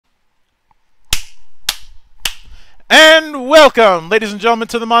And welcome, ladies and gentlemen,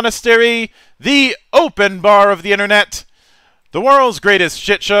 to the monastery, the open bar of the internet, the world's greatest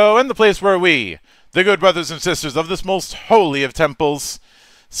shit show, and the place where we, the good brothers and sisters of this most holy of temples,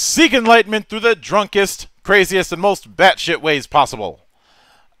 seek enlightenment through the drunkest, craziest, and most batshit ways possible.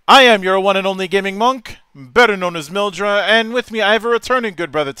 I am your one and only gaming monk, better known as Mildra, and with me I have a returning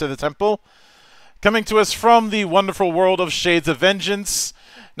good brother to the temple, coming to us from the wonderful world of Shades of Vengeance,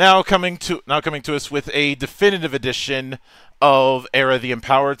 now coming to us with a definitive edition of Era the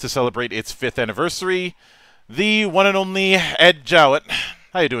Empowered to celebrate its 5th anniversary, the one and only Ed Jowett.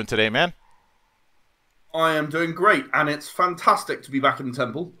 How you doing today, man? I am doing great, and it's fantastic to be back in the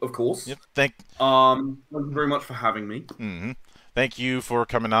temple, of course. Yep, thank you very much for having me. Thank you for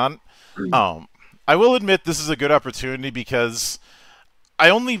coming on. I will admit this is a good opportunity because I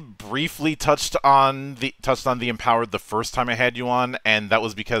only briefly touched on the Empowered the first time I had you on, and that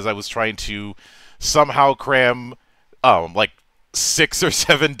was because I was trying to somehow cram like six or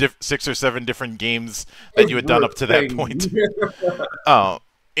seven different games that you had done up to that point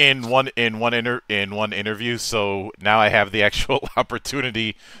in one interview. So now I have the actual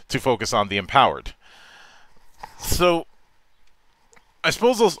opportunity to focus on the Empowered. So I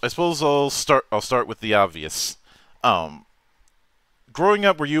suppose I'll start with the obvious. Growing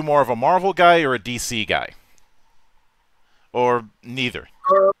up, were you more of a Marvel guy or a DC guy? Or neither?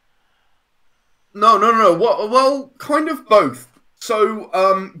 No. Well, kind of both. So,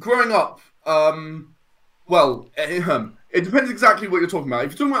 growing up, it depends exactly what you're talking about.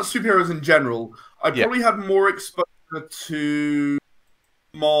 If you're talking about superheroes in general, I probably had more exposure to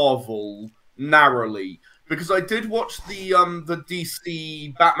Marvel narrowly, because I did watch the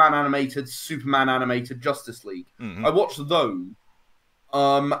DC Batman animated, Superman animated, Justice League. I watched those.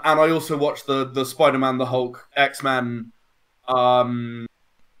 And I also watched the Spider-Man, the Hulk, X-Men, Iron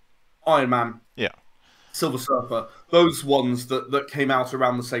Man, Silver Surfer, those ones that came out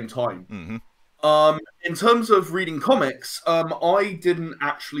around the same time. In terms of reading comics, I didn't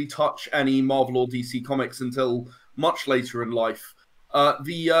actually touch any Marvel or DC comics until much later in life.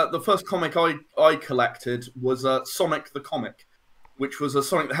 The first comic I collected was Sonic the Comic, which was a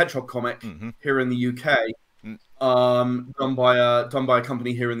Sonic the Hedgehog comic here in the UK. Done by a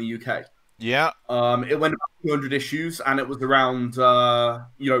company here in the UK. Yeah. It went about 200 issues, and it was around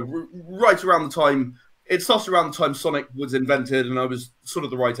right around the time. It started around the time Sonic was invented, and I was sort of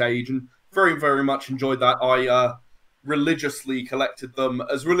the right age, and very, very much enjoyed that. I religiously collected them,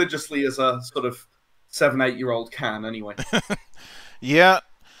 as religiously as a sort of 7-8-year-old can, anyway. Yeah.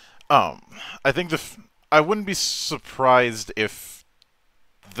 I think I wouldn't be surprised if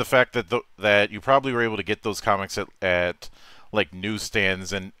the fact that that you probably were able to get those comics at like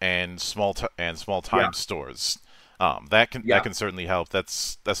newsstands and small time stores. That can certainly help.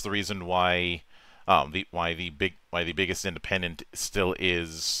 That's the reason why the biggest independent still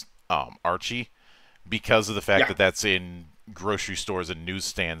is Archie, because of the fact that that's in grocery stores and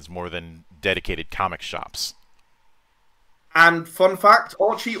newsstands more than dedicated comic shops. And fun fact,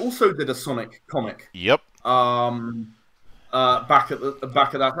 Archie also did a Sonic comic. Yep. Back at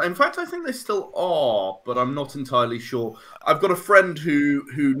that. In fact, I think they still are, but I'm not entirely sure. I've got a friend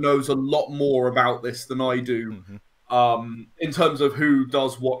who knows a lot more about this than I do, in terms of who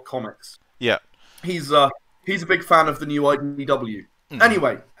does what comics. Yeah, he's a big fan of the new IDW.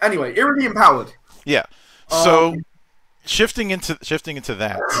 Anyway, Era the Empowered. Yeah. So shifting into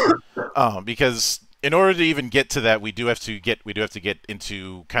that, because in order to even get to that, we do have to get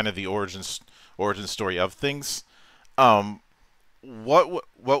into kind of the origin story of things. What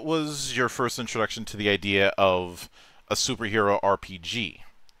was your first introduction to the idea of a superhero RPG?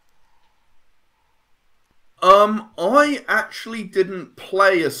 I actually didn't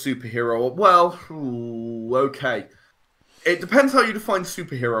play a superhero. Well, okay. It depends how you define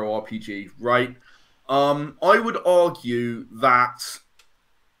superhero RPG, right? I would argue that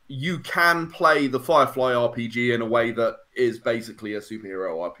you can play the Firefly RPG in a way that is basically a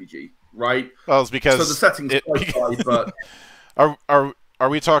superhero RPG, right? Well, it's because so the setting's quite high, but are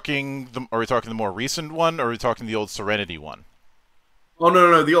we talking the more recent one, or are we talking the old Serenity one? Oh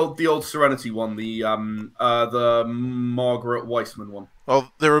no, the old Serenity one, the Margaret Weissman one.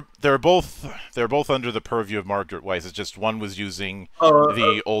 Well, they're both under the purview of Margaret Weiss. It's just one was using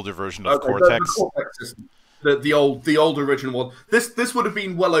the older version of Cortex. The Cortex system. The old original one. This would have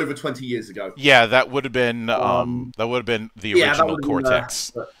been well over 20 years ago. Yeah, that would have been the original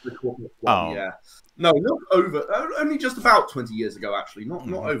Cortex. The Cortex one, yeah. No, not over. Only just about 20 years ago, actually. Not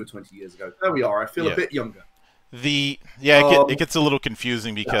over 20 years ago. There we are. I feel a bit younger. It gets a little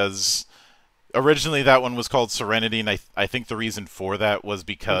confusing because originally that one was called Serenity, and I think the reason for that was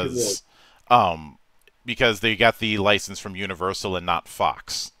because because they got the license from Universal and not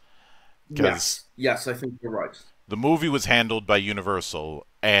Fox. Because Yes, I think you're right. the movie was handled by Universal,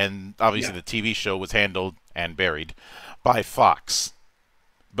 and obviously Yeah. the TV show was handled and buried by Fox.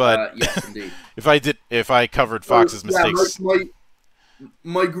 But Yes, indeed. if I covered So Fox's yeah, mistakes,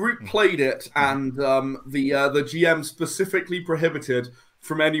 my group played it, and the GM specifically prohibited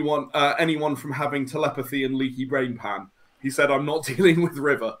from anyone from having telepathy and leaky brain pan. He said, "I'm not dealing with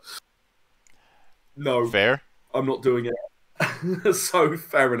River. No, fair. I'm not doing it." So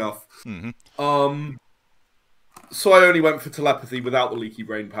fair enough. Mm-hmm. So I only went for telepathy without the leaky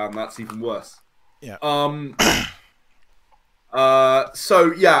brain pan. That's even worse. Yeah.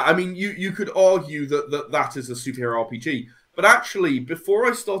 So yeah, I mean, you could argue that is a superhero RPG, but actually, before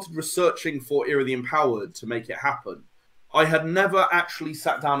I started researching for Era the Empowered to make it happen, I had never actually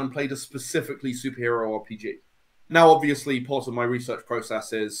sat down and played a specifically superhero RPG. Now, obviously, part of my research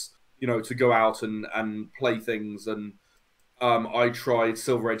process is, to go out and play things, and I tried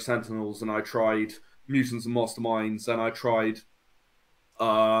Silver Age Sentinels, and I tried Mutants and Masterminds, and I tried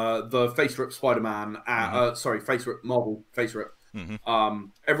the Face Rip Spider-Man. Face Rip Marvel Face Rip. Mm-hmm.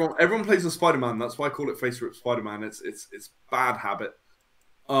 Everyone plays a Spider-Man. That's why I call it Face Rip Spider-Man. It's bad habit.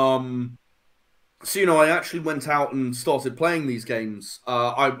 So I actually went out and started playing these games.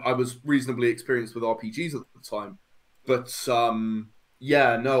 I was reasonably experienced with RPGs at the time, but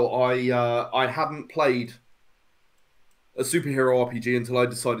I hadn't played a superhero RPG until I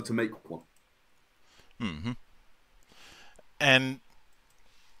decided to make one. Mm-hmm. And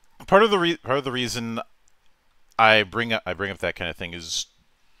part of the reason I bring up that kind of thing is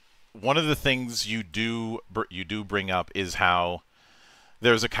one of the things you do bring up is how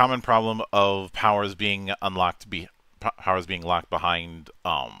there's a common problem of powers being locked behind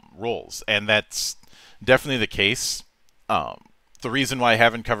roles, and that's definitely the case. The reason why I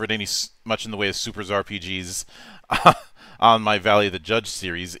haven't covered much in the way of Supers RPGs on my Valley of the Judge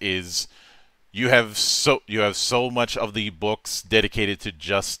series is you have so much of the books dedicated to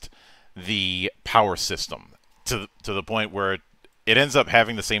just the power system, to the point where it ends up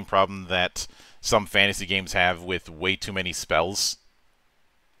having the same problem that some fantasy games have with way too many spells.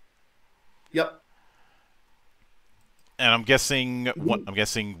 Yep. And I'm guessing one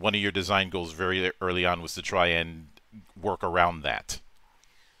of your design goals very early on was to try and work around that.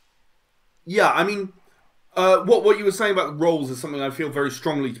 Yeah, I mean, what you were saying about the roles is something I feel very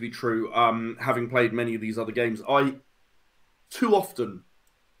strongly to be true. Having played many of these other games, too often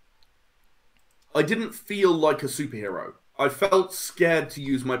I didn't feel like a superhero. I felt scared to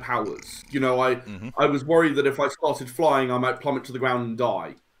use my powers. I was worried that if I started flying, I might plummet to the ground and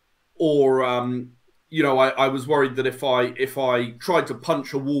die. Or I was worried that if I tried to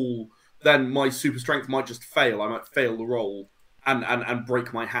punch a wall, then my super strength might just fail. I might fail the roll and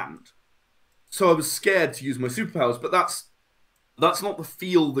break my hand. So I was scared to use my superpowers, but that's not the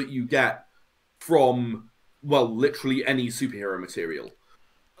feel that you get from, well, literally any superhero material.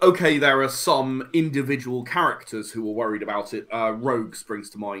 Okay, there are some individual characters who are worried about it. Rogue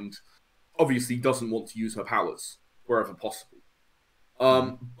springs to mind. Obviously doesn't want to use her powers wherever possible.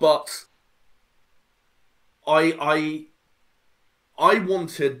 But I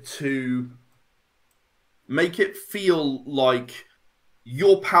wanted to make it feel like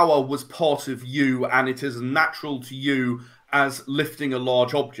your power was part of you, and it is natural to you as lifting a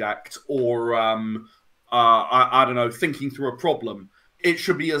large object, or I don't know, thinking through a problem. It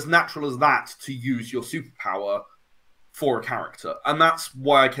should be as natural as that to use your superpower for a character, and that's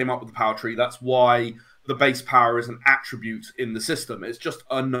why I came up with the power tree. That's why the base power is an attribute in the system. It's just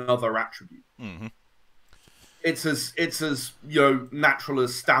another attribute. Mm-hmm. It's as natural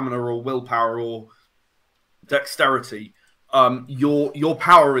as stamina or willpower or dexterity. Your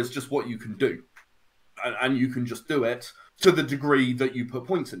power is just what you can do, and you can just do it to the degree that you put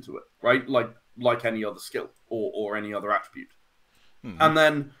points into it, right? Like any other skill or any other attribute. Mm-hmm. And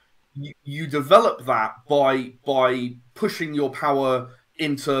then you develop that by pushing your power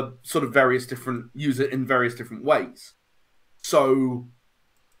into sort of use it in various different ways. So,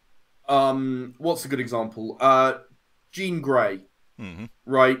 what's a good example? Jean Grey,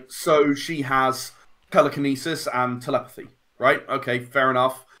 right? So she has telekinesis and telepathy, right? Okay, fair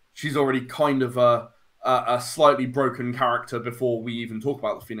enough. She's already kind of a slightly broken character before we even talk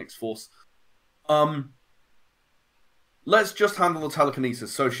about the Phoenix Force. Let's just handle the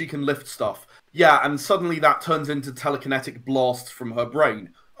telekinesis so she can lift stuff. Yeah, and suddenly that turns into telekinetic blasts from her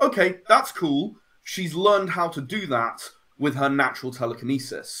brain. Okay, that's cool. She's learned how to do that with her natural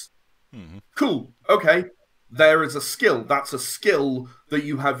telekinesis. Mm-hmm. Cool. Okay, there is a skill. That's a skill that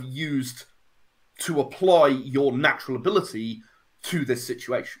you have used to apply your natural ability to this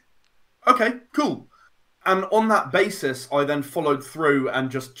situation. Okay, cool. And on that basis, I then followed through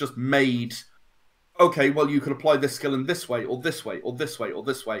and just made, okay, well, you can apply this skill in this way, or this way, or this way, or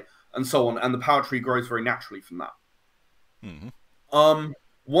this way, and so on. And the power tree grows very naturally from that.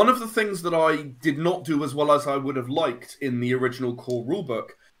 One of the things that I did not do as well as I would have liked in the original core rulebook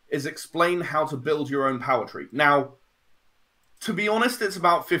is explain how to build your own power tree. Now, to be honest, it's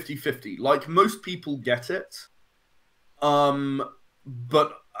about 50-50. Like, most people get it.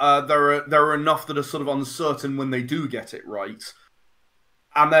 But there are enough that are sort of uncertain when they do get it right.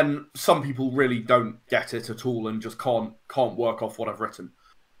 And then some people really don't get it at all and just can't work off what I've written.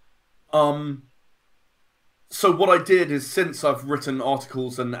 So what I did is, since I've written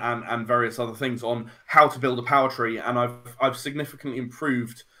articles and various other things on how to build a power tree, and I've significantly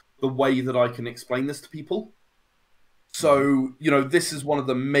improved the way that I can explain this to people. So, you know, this is one of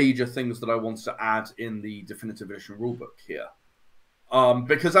the major things that I wanted to add in the Definitive Edition rulebook here.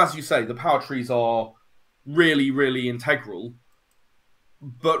 Because, as you say, the power trees are really, really integral.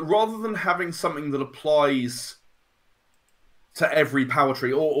 But rather than having something that applies to every power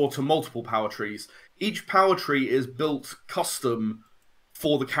tree, or to multiple power trees, each power tree is built custom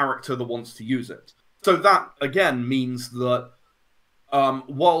for the character that wants to use it. So that, again, means that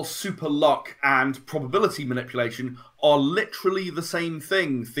while super luck and probability manipulation are literally the same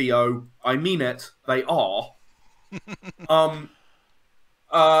thing, Theo, I mean it, they are. While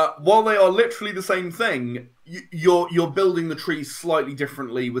they are literally the same thing, you're building the tree slightly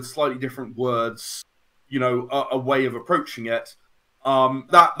differently with slightly different words, you know, a way of approaching it.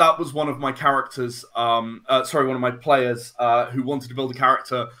 That was one of my characters, one of my players who wanted to build a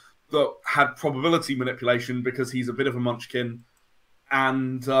character that had probability manipulation because he's a bit of a munchkin,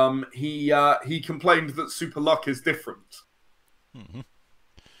 and he complained that super luck is different.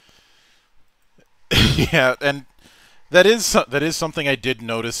 Yeah, and that is something I did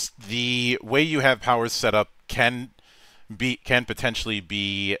notice. The way you have powers set up can potentially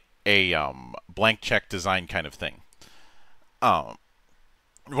be a blank check design kind of thing.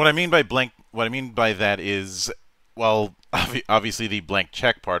 What I mean by that is, well, obviously the blank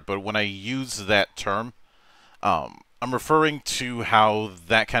check part, but when I use that term, I'm referring to how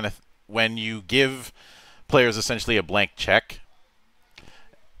that kind of, when you give players essentially a blank check,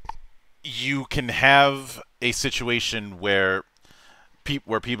 you can have a situation where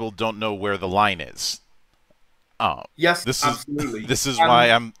people don't know where the line is. Yes, absolutely. This is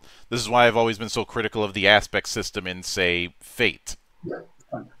why I've always been so critical of the aspect system in, say, Fate.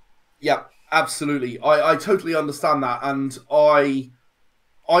 Yeah, absolutely. I totally understand that, and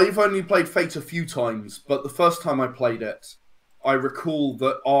I've only played Fate a few times, but the first time I played it, I recall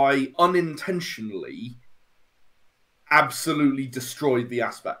that I unintentionally absolutely destroyed the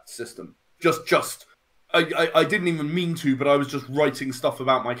aspect system. I didn't even mean to, but I was just writing stuff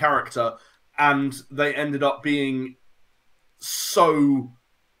about my character, and they ended up being so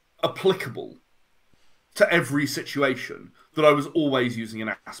applicable to every situation that I was always using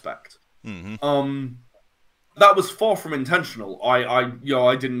an aspect. That was far from intentional.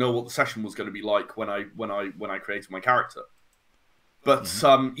 I didn't know what the session was going to be like when I created my character. But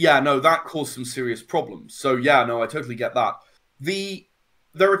that caused some serious problems. So I totally get that.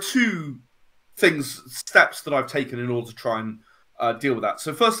 There are two steps that I've taken in order to try and deal with that.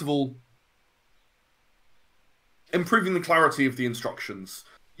 So first of all, improving the clarity of the instructions.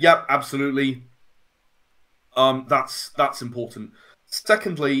 Yep, absolutely. That's important.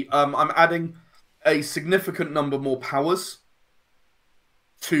 Secondly, I'm adding a significant number more powers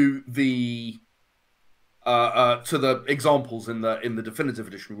to the examples in the Definitive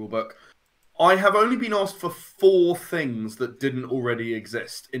Edition rulebook. I have only been asked for 4 things that didn't already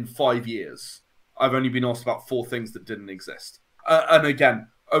exist in 5 years. I've only been asked about 4 things that didn't exist. And again,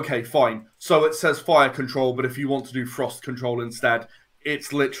 okay, fine. So it says fire control, but if you want to do frost control instead,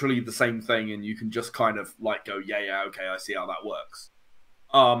 it's literally the same thing, and you can just kind of like go, yeah, okay, I see how that works.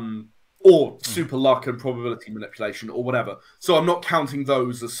 Or super luck and probability manipulation or whatever. So I'm not counting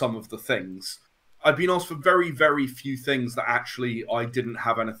those as some of the things. I've been asked for very, very few things that actually I didn't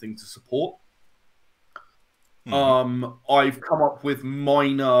have anything to support. I've come up with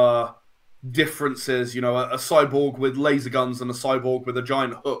minor differences, you know, a cyborg with laser guns and a cyborg with a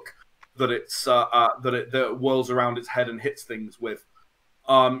giant hook that that whirls around its head and hits things with.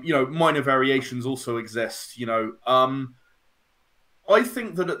 Minor variations also exist, you know. I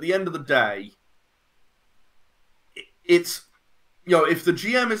think that at the end of the day, it's, you know, if the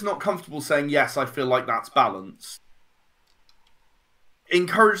GM is not comfortable saying, yes, I feel like that's balanced,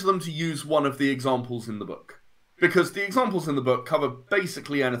 encourage them to use one of the examples in the book. Because the examples in the book cover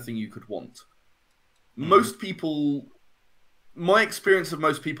basically anything you could want. Most people my experience of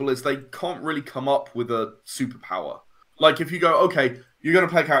most people is they can't really come up with a superpower. Like if you go, okay, you're going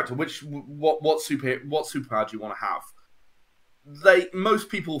to play a character, what superpower do you want to have? Most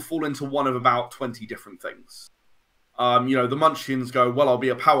people fall into one of about 20 different things. The Munchkins go, well, I'll be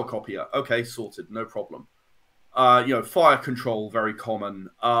a power copier. Okay, sorted, no problem. Fire control, very common.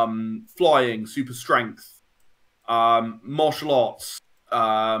 Flying, super strength. Martial arts.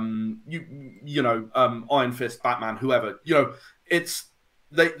 Iron Fist, Batman, whoever. It's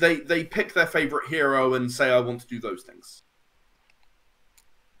they pick their favorite hero and say, I want to do those things.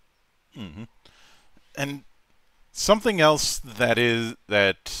 Mm-hmm. And something else that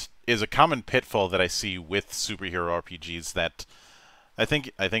is a common pitfall that I see with superhero RPGs that I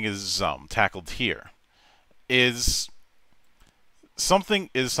think is tackled here is something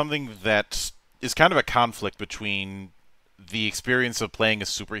that is kind of a conflict between the experience of playing a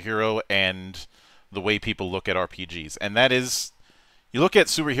superhero and the way people look at RPGs. And that is, you look at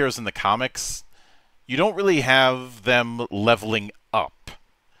superheroes in the comics, you don't really have them leveling up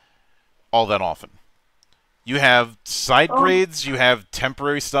all that often. You have side grades, you have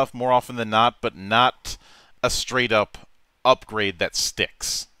temporary stuff more often than not, but not a straight-up upgrade that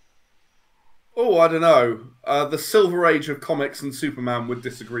sticks. Oh, I don't know. The Silver Age of comics and Superman would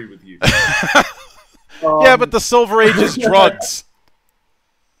disagree with you. Yeah, but the Silver Age is drugs.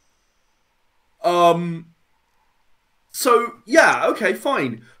 So, yeah, okay,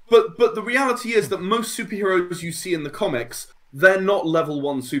 fine. But the reality is that most superheroes you see in the comics, they're not level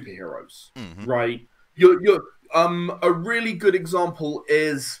 1 superheroes, right? A really good example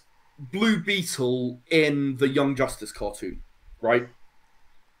is Blue Beetle in the Young Justice cartoon, right?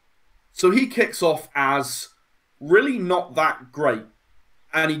 So he kicks off as really not that great,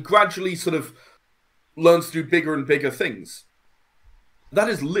 and he gradually sort of learns to do bigger and bigger things. That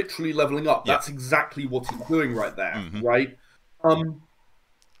is literally leveling up. Yeah. That's exactly what he's doing right there, right? I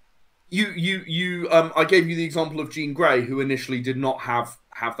gave you the example of Jean Grey, who initially did not have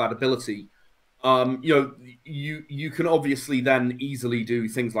that ability. You can obviously then easily do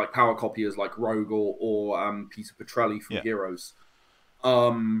things like power copiers, like Rogue or Peter Petrelli from Heroes.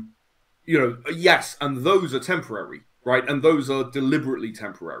 Yes, and those are temporary, right? And those are deliberately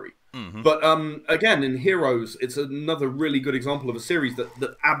temporary. But again, in Heroes, it's another really good example of a series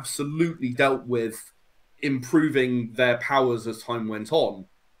that absolutely dealt with improving their powers as time went on.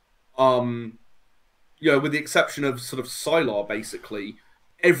 With the exception of sort of Sylar, basically,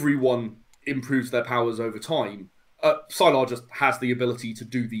 everyone improves their powers over time. Sylar just has the ability to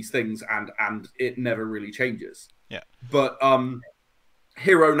do these things, and it never really changes. Yeah. But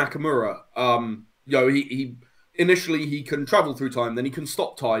Hiro Nakamura, he initially he can travel through time, then he can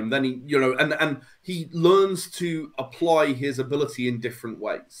stop time, then he and he learns to apply his ability in different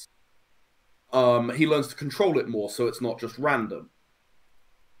ways. He learns to control it more, so it's not just random.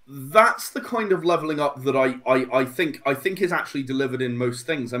 That's the kind of leveling up that I think is actually delivered in most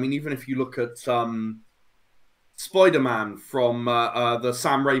things. I mean, even if you look at Spider-Man from the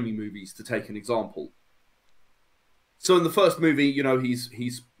Sam Raimi movies, to take an example. So in the first movie,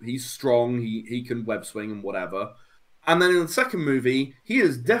 he's strong, he can web swing and whatever. And then in the second movie, he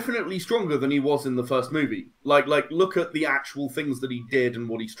is definitely stronger than he was in the first movie. Like look at the actual things that he did and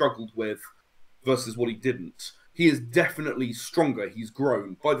what he struggled with versus what he didn't. He is definitely stronger. He's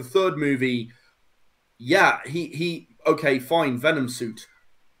grown. By the third movie, yeah, he okay, fine, Venom suit.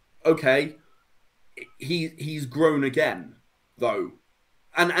 Okay. He's grown again, though.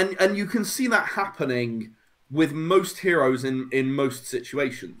 And you can see that happening with most heroes in most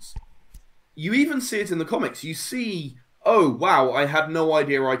situations. You even see it in the comics. You see, oh, wow, I had no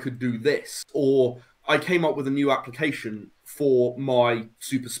idea I could do this. Or I came up with a new application for my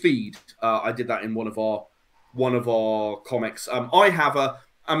super speed. I did that in one of our comics.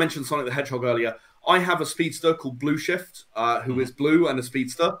 I mentioned Sonic the Hedgehog earlier. I have a speedster called Blue Shift, who is blue and a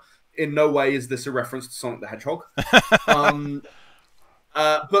speedster. In no way is this a reference to Sonic the Hedgehog.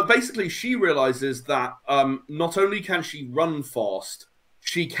 But basically, she realizes that not only can she run fast,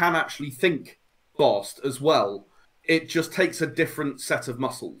 she can actually think fast as well. It just takes a different set of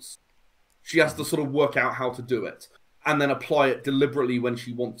muscles. She has to sort of work out how to do it, and then apply it deliberately when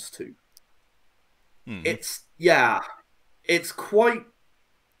she wants to. It's quite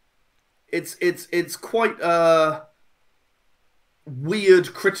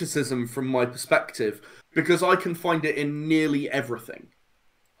weird criticism from my perspective, because I can find it in nearly everything.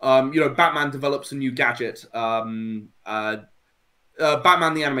 Batman develops a new gadget. Batman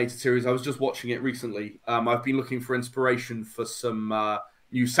the Animated Series, I was just watching it recently. I've been looking for inspiration for some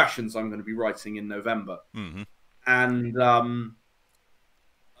new sessions I'm going to be writing in November. And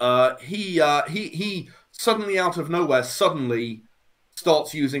he suddenly out of nowhere, suddenly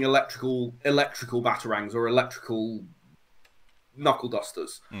starts using electrical batarangs or electrical knuckle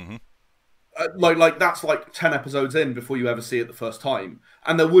dusters. Mm-hmm. Like that's like 10 episodes in before you ever see it the first time,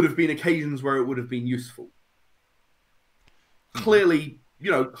 and there would have been occasions where it would have been useful. Clearly,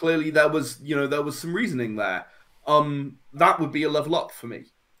 clearly there was some reasoning there. That would be a level up for me.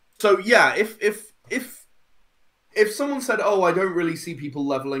 So yeah, if someone said, "Oh, I don't really see people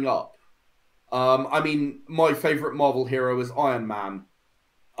leveling up," I mean, my favorite Marvel hero is Iron Man.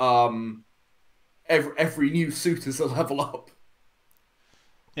 Every new suit is a level up.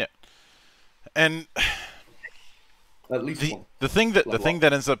 Yeah, and at least the thing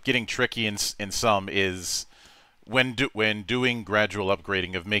that ends up getting tricky in some is when doing gradual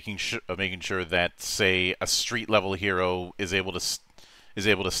upgrading of making sure that, say, a street level hero is able to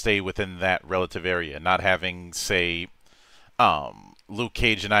stay within that relative area, not having, say, Luke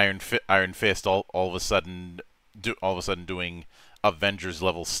Cage and Iron Fist all of a sudden doing Avengers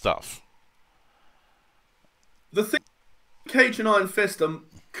level stuff. The thing, Cage and Iron Fist are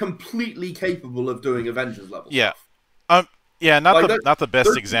completely capable of doing Avengers level stuff. Yeah, not the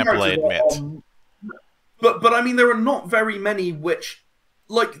best example, I admit. But I mean, there are not very many which,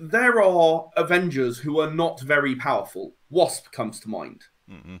 like, there are Avengers who are not very powerful. Wasp comes to mind,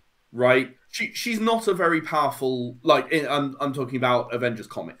 right? She's not a very powerful, like, I'm talking about Avengers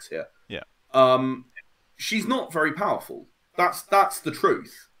comics here. Yeah. She's not very powerful. That's the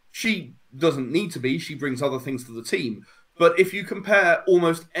truth. She doesn't need to be. She brings other things to the team. But if you compare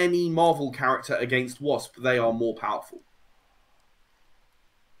almost any Marvel character against Wasp, they are more powerful.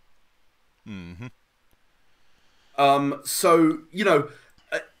 Mm-hmm. So,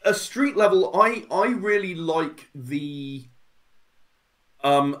 a street level, I really like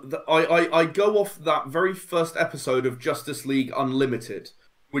I go off that very first episode of Justice League Unlimited,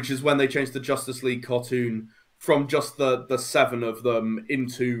 which is when they changed the Justice League cartoon from just the 7 of them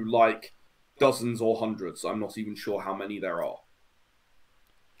into, like, dozens or hundreds. I'm not even sure how many there are.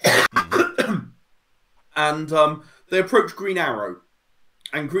 And they approach Green Arrow.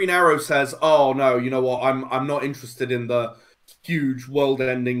 And Green Arrow says, "Oh no, you know what? I'm not interested in the huge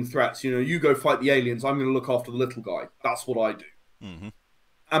world-ending threats. You go fight the aliens. I'm going to look after the little guy. That's what I do." Mm-hmm.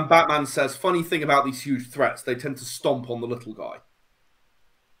 And Batman says, "Funny thing about these huge threats, they tend to stomp on the little guy."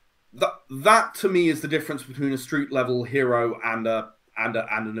 That to me is the difference between a street level hero and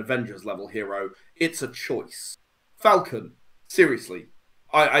an Avengers level hero. It's a choice. Falcon, seriously,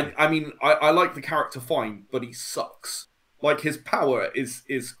 I mean, I like the character fine, but he sucks. Like, his power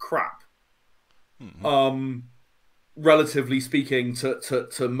is crap. Mm-hmm. Relatively speaking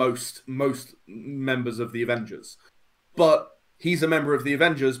to most members of the Avengers. But he's a member of the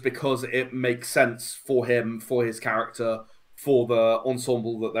Avengers because it makes sense for him, for his character, for the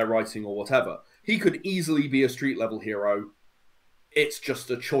ensemble that they're writing or whatever. He could easily be a street level hero. It's just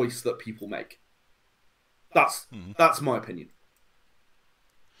a choice that people make. That's my opinion.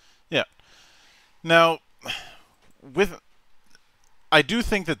 Yeah. Now, I do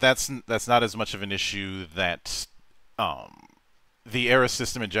think that's not as much of an issue that the Era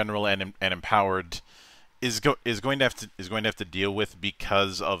system in general and Empowered is going to have to deal with,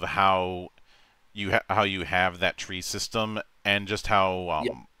 because of how you have that tree system, and just how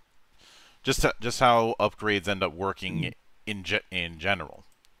just how upgrades end up working in general.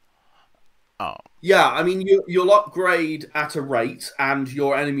 Yeah, I mean, you'll upgrade at a rate, and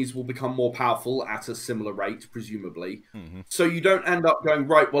your enemies will become more powerful at a similar rate, presumably. Mm-hmm. So you don't end up going,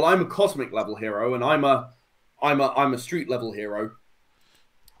 right, well, I'm a cosmic level hero, and I'm a street level hero.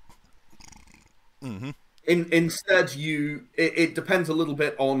 Mm-hmm. Instead, it depends a little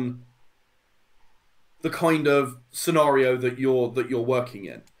bit on the kind of scenario that you're working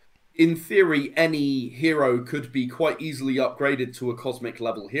in. In theory, any hero could be quite easily upgraded to a cosmic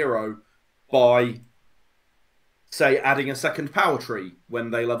level hero by, say, adding a second power tree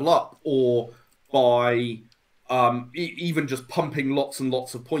when they level up, or by even just pumping lots and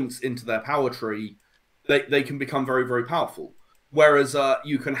lots of points into their power tree. They can become very, very powerful. Whereas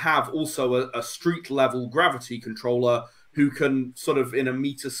you can have also a street level gravity controller who can sort of, in a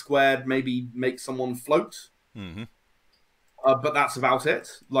meter squared, maybe make someone float. Mm-hmm. But that's about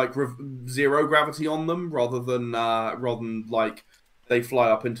it. Like, zero gravity on them, rather than like they fly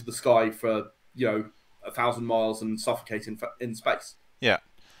up into the sky for 1,000 miles and suffocate in space. Yeah.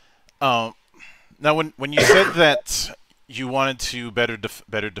 Now, when you said that you wanted to better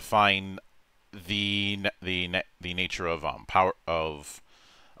define the nature of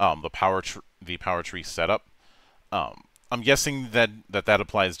the power tree setup, I'm guessing that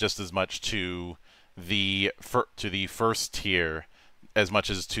applies just as much to the first tier as much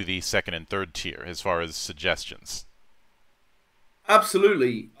as to the second and third tier as far as suggestions.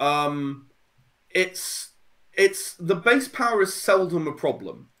 Absolutely. It's the base power is seldom a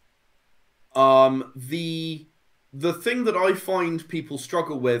problem. The thing that I find people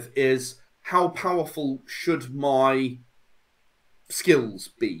struggle with is how powerful should my skills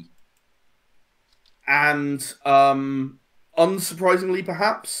be, and unsurprisingly,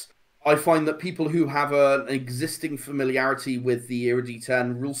 perhaps, I find that people who have an existing familiarity with the Era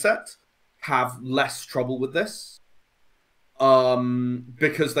D10 rule set have less trouble with this.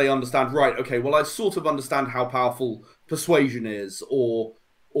 Because they understand, right, okay, well, I sort of understand how powerful persuasion is, or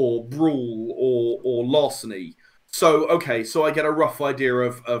brawl, or larceny. So, okay, so I get a rough idea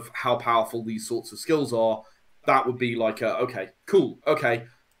of how powerful these sorts of skills are. That would be like, okay, cool, okay,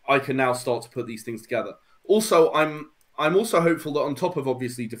 I can now start to put these things together. Also, I'm also hopeful that on top of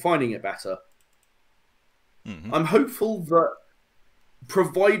obviously defining it better, I'm hopeful that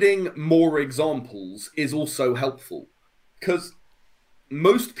providing more examples is also helpful. Because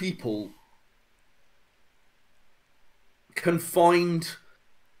most people can find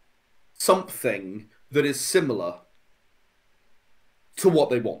something that is similar to what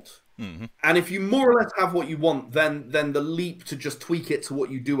they want. And if you more or less have what you want, then the leap to just tweak it to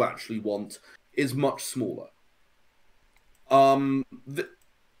what you do actually want is much smaller.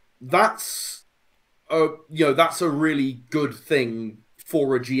 That's that's a really good thing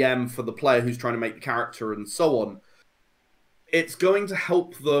for a GM, for the player who's trying to make the character and so on. It's going to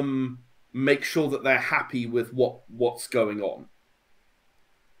help them make sure that they're happy with what's going on.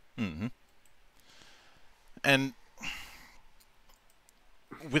 And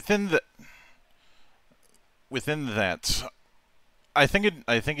within that, I think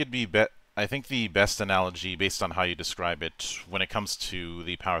the best analogy, based on how you describe it, when it comes to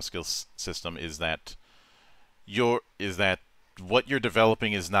the power skills system, is that what you're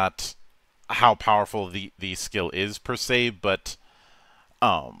developing is not how powerful the skill is per se, but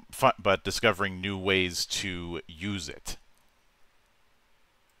discovering new ways to use it.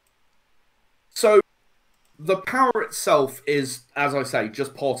 So the power itself is, as I say,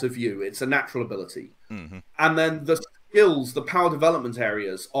 just part of you. It's a natural ability. And then the skills, the power development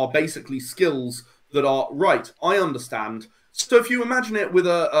areas, are basically skills that are, right, I understand. So if you imagine it with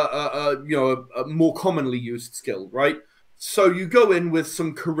a more commonly used skill, right? So you go in with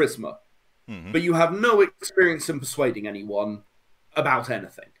some charisma, but you have no experience in persuading anyone about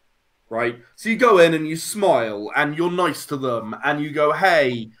anything, right? So you go in and you smile and you're nice to them and you go,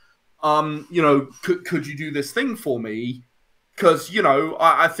 hey, could you do this thing for me? Because,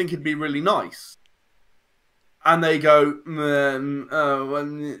 I think it'd be really nice. And they go, no,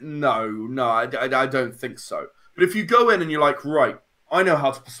 I don't think so. But if you go in and you're like, right, I know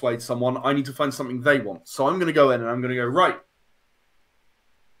how to persuade someone, I need to find something they want. So I'm going to go in and I'm going to go, right,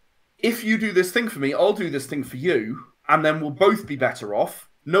 if you do this thing for me, I'll do this thing for you, and then we'll both be better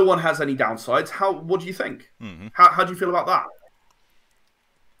off. No one has any downsides. What do you think? How do you feel about that?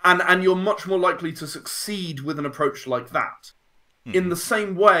 And you're much more likely to succeed with an approach like that. In the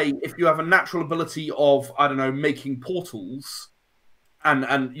same way, if you have a natural ability of, I don't know, making portals, and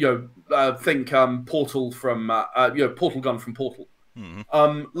think portal from portal gun from Portal.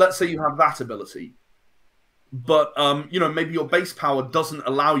 Let's say you have that ability, but maybe your base power doesn't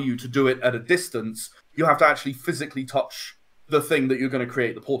allow you to do it at a distance. You have to actually physically touch the thing that you're going to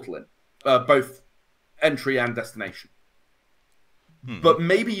create the portal in, both entry and destination. But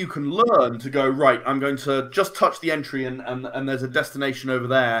maybe you can learn to go, right, I'm going to just touch the entry and there's a destination over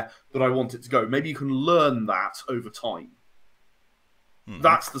there that I want it to go. Maybe you can learn that over time.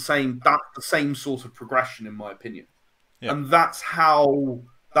 That's the same sort of progression, in my opinion. Yeah. And that's how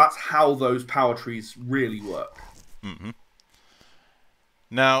those power trees really work.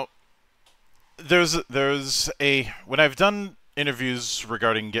 Now, there's when I've done interviews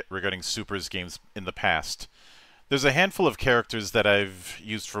regarding Supers games in the past, there's a handful of characters that I've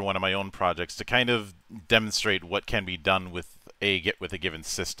used for one of my own projects to kind of demonstrate what can be done with a given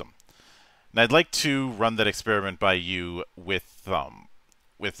system. And I'd like to run that experiment by you with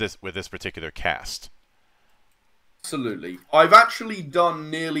this particular cast. Absolutely. I've actually done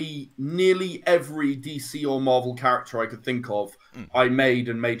nearly every DC or Marvel character I could think of. I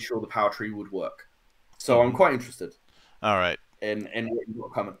made sure the power tree would work. So I'm quite interested. All right. In what you've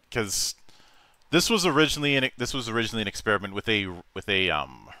got coming. Because this was originally an experiment with a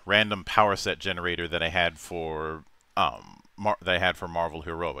random power set generator that I had for Marvel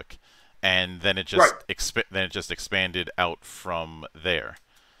Heroic, and then it just expanded out from there.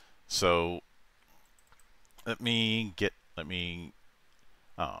 So let me get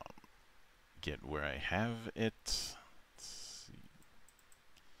where I have it. Let's see.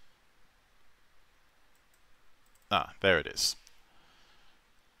 Ah, there it is.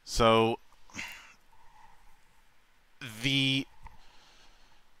 So the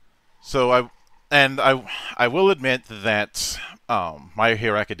so I will admit that My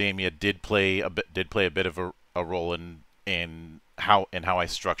Hero Academia did play a bit of a role in how I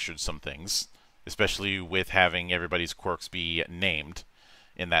structured some things, especially with having everybody's quirks be named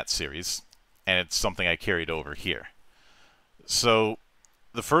in that series, and it's something I carried over here. So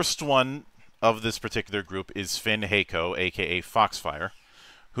the first one of this particular group is Finn Heiko, aka Foxfire,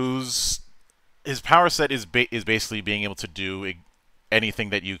 whose his power set is basically being able to do anything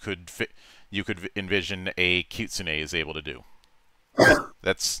that you could envision a Kitsune is able to do.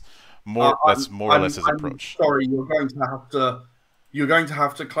 That's more or less his I'm approach. sorry, you're going to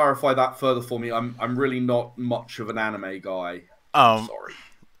have to clarify that further for me. I'm really not much of an anime guy. I'm Um, sorry.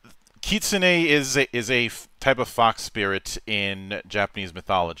 Kitsune is a type of fox spirit in Japanese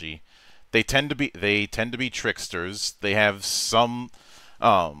mythology. They tend to be tricksters. They have some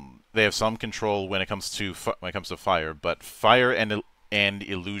control when it comes to fire, but fire and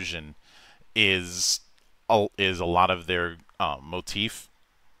illusion is is a lot of their motif.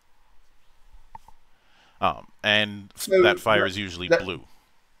 And So that fire is usually that blue.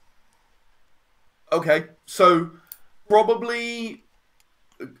 okay. So probably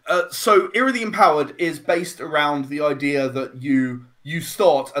so Era the Empowered is based around the idea that you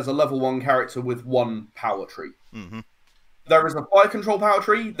start as a level 1 character with one power tree. Mm-hmm. There is a fire control power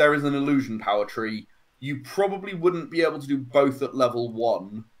tree, there is an illusion power tree. You probably wouldn't be able to do both at level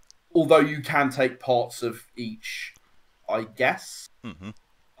 1, although you can take parts of each, I guess.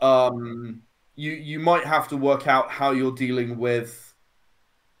 Mm-hmm. You might have to work out how you're dealing with.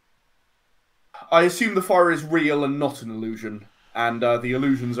 I assume the fire is real and not an illusion, and the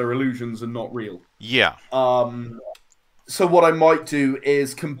illusions are illusions and not real. Yeah. So what I might do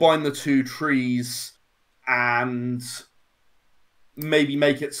is combine the two trees and maybe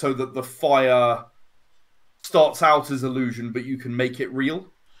make it so that the fire starts out as illusion, but you can make it real.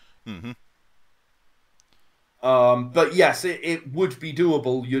 Mm-hmm. But yes, it would be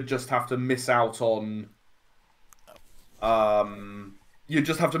doable. You'd just have to miss out on. You'd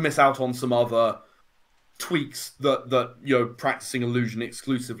just have to miss out on some other tweaks that practicing illusion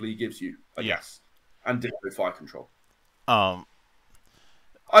exclusively gives you, I guess, and deal with fire control. Um.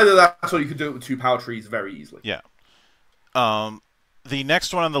 Either that, or you could do it with two power trees very easily. Yeah. The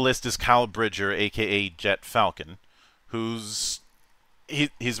next one on the list is Kyle Bridger, aka Jet Falcon, who's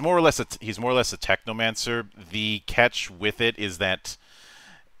he's more or less a technomancer. The catch with it is that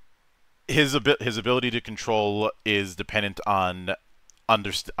his ability to control is dependent on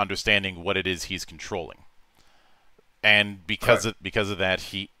understanding what it is he's controlling, and because of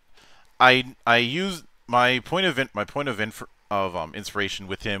that, I use my point of inspiration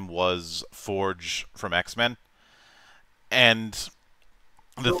with him was Forge from X-Men, and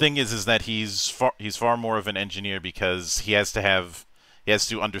the thing is that he's far more of an engineer because he has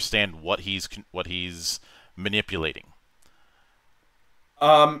to understand what he's manipulating.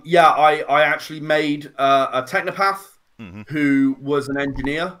 Yeah, I actually made a technopath Mm-hmm. who was an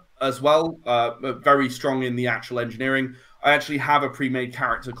engineer as well, very strong in the actual engineering. I actually have a pre-made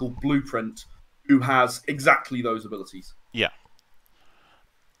character called Blueprint who has exactly those abilities. Yeah.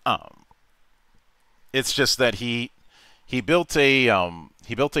 It's just that he built a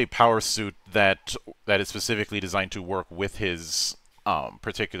power suit that is specifically designed to work with his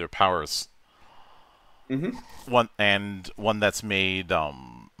particular powers. Mm-hmm. One that's made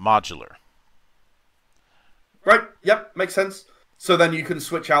modular. Right. Yep. Makes sense. So then you can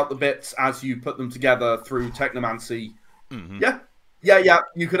switch out the bits as you put them together through technomancy. Mm-hmm. Yeah.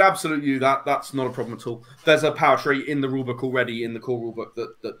 You could absolutely do that. That's not a problem at all. There's a power tree in the rulebook already, in the core rulebook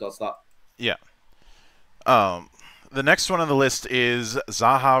that does that. Yeah. The next one on the list is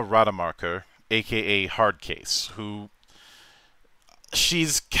Zaha Rademacher, aka Hardcase, who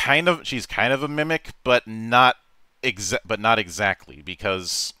she's kind of a mimic, but not exactly,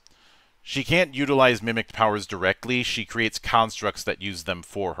 because she can't utilize mimicked powers directly. She creates constructs that use them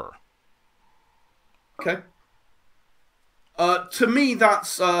for her. Okay. To me,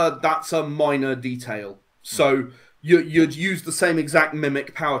 that's a minor detail. So you'd use the same exact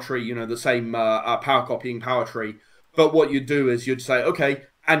mimic power tree, the same power copying power tree, but what you'd do is you'd say, okay,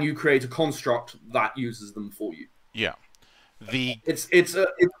 and you create a construct that uses them for you. Yeah. It's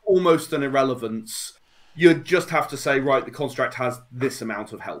almost an irrelevance. You'd just have to say, right, the construct has this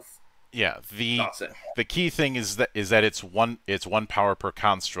amount of health. Yeah, That's it. The key thing is that it's one power per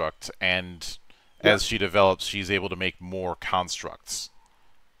construct, and as she develops, she's able to make more constructs.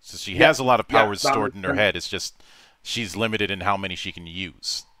 So she has a lot of powers stored in her head. It's just she's limited in how many she can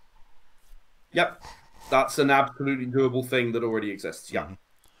use. Yep. That's an absolutely doable thing that already exists. Yeah,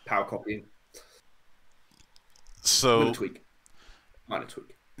 power copying with a So tweak, minor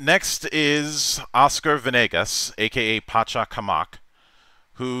tweak. next is Oscar Venegas, aka Pacha Kamak,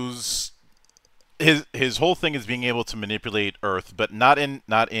 who's his whole thing is being able to manipulate Earth, but not in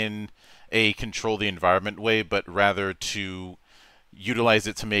a control the environment way, but rather to utilize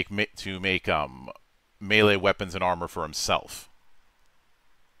it to make melee weapons and armor for himself.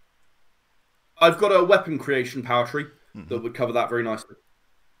 I've got a weapon creation power tree that would cover that very nicely.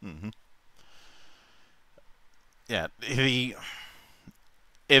 Yeah,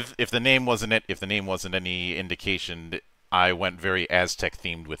 if the name wasn't it, if the name wasn't any indication, I went very Aztec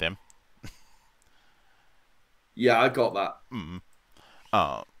themed with him. Yeah, I got that.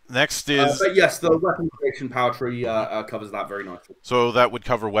 Next is But yes, the weapon creation power tree covers that very nicely. so that would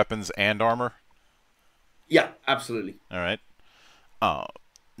cover weapons and armor. Yeah, absolutely. All right.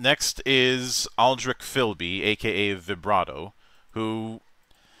 Next is Aldrich Philby, aka Vibrato, who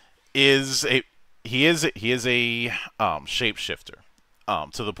is a shapeshifter.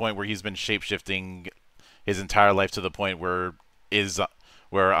 To the point where he's been shapeshifting his entire life, to the point where he's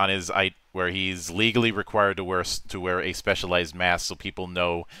legally required to wear a specialized mask so people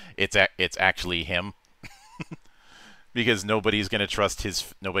know it's actually him. Because nobody's going to trust his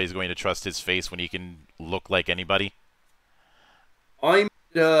face when he can look like anybody. I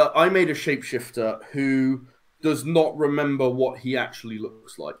made a shapeshifter who does not remember what he actually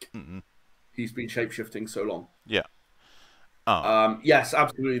looks like. He's been shapeshifting so long. Yeah. Yes,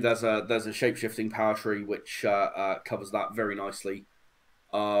 absolutely. There's a shapeshifting power tree which covers that very nicely.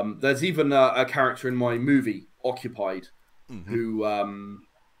 There's even a character in my movie, Occupied, who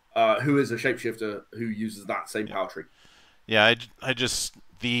is a shapeshifter who uses that same power tree. Yeah, I just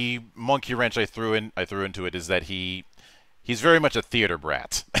the monkey wrench I threw into it is that he's very much a theater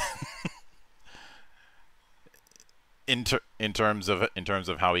brat. in terms of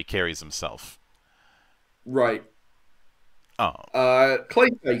how he carries himself. Right. Oh.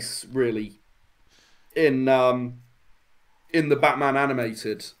 Clayface really in the Batman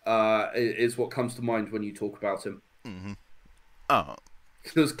animated is what comes to mind when you talk about him. Oh.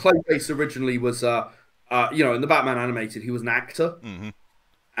 Because Clayface originally was in the Batman animated he was an actor.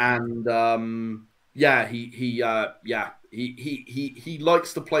 And he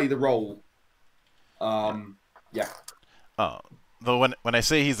likes to play the role. Though when I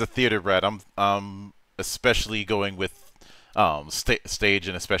say he's a theater brat, I'm especially going with stage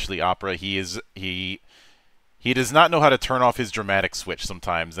and especially opera. He does not know how to turn off his dramatic switch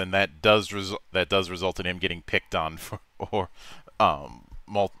sometimes, and that does result in him getting picked on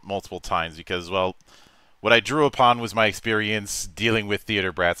multiple times because, well, what I drew upon was my experience dealing with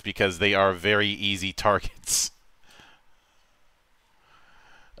theater brats because they are very easy targets.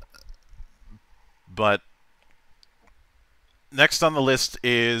 But next on the list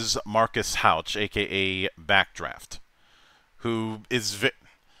is Marcus Houch, aka Backdraft, who is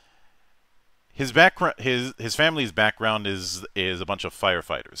his background. His family's background is a bunch of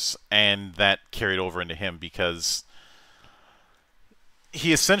firefighters, and that carried over into him because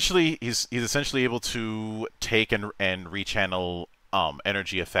he's essentially able to take and rechannel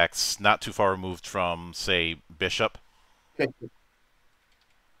energy effects not too far removed from, say, Bishop.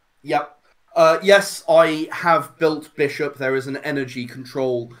 Yep. Yes, I have built Bishop. There is an energy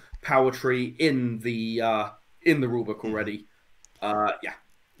control power tree in the rulebook already.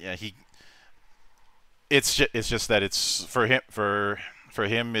 Yeah. It's just that it's for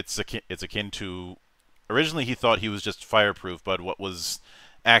him it's akin to. Originally, he thought he was just fireproof, but what was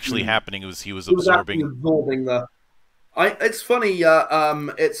actually happening was he was absorbing the. It's funny.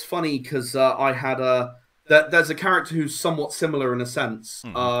 It's funny because I had there's a character who's somewhat similar in a sense.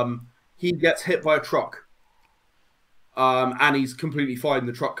 He gets hit by a truck, and he's completely fine.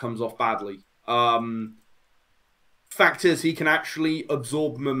 The truck comes off badly. Fact is, he can actually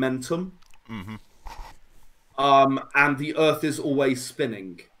absorb momentum, and the Earth is always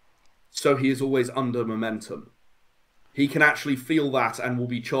spinning. So he is always under momentum. He can actually feel that and will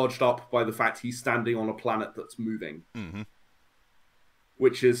be charged up by the fact he's standing on a planet that's moving,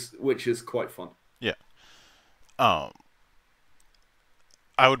 which is quite fun. Yeah.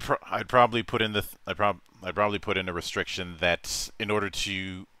 I'd probably put in a restriction that in order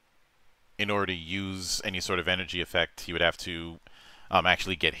to use any sort of energy effect, he would have to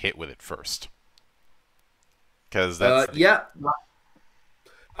actually get hit with it first. Because that's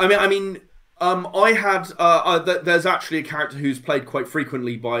I had there's actually a character who's played quite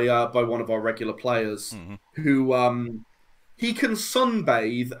frequently by one of our regular players who he can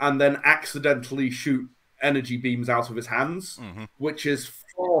sunbathe and then accidentally shoot energy beams out of his hands, which is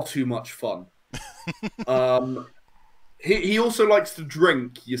far too much fun. Um, he also likes to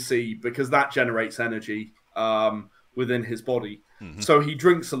drink, you see, because that generates energy within his body. Mm-hmm. So he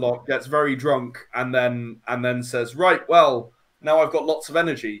drinks a lot, gets very drunk, and then says, "Right, well, now I've got lots of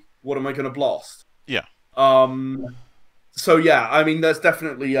energy. What am I going to blast?" Yeah. So yeah, I mean, there's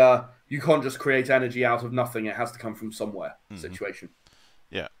definitely you can't just create energy out of nothing. It has to come from somewhere. Mm-hmm. Situation.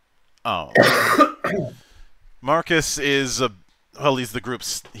 Yeah. Marcus is a well. He's the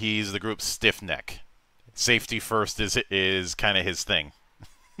group's stiff neck. Safety first is kind of his thing.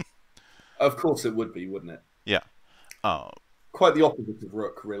 Of course, it would be, wouldn't it? Yeah. Um. Quite the opposite of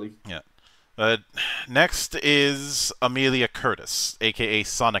Rook, really. Yeah. Next is Amelia Curtis, aka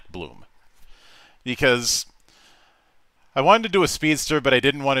Sonic Bloom, because I wanted to do a speedster, but I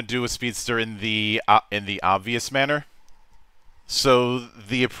didn't want to do a speedster in the obvious manner. So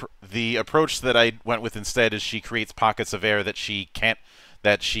the approach that I went with instead is she creates pockets of air that she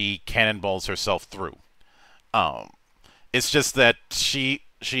cannonballs herself through. Um, it's just that she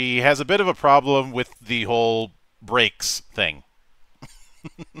has a bit of a problem with the whole brakes thing.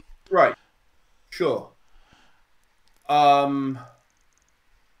 Right. Sure. Um.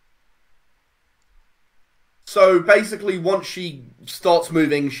 So basically, once she starts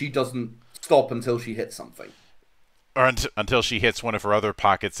moving, she doesn't stop until she hits something. Or until she hits one of her other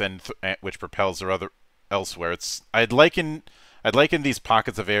pockets, which propels her elsewhere. I'd liken these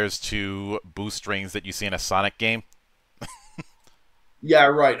pockets of airs to boost rings that you see in a Sonic game. Yeah.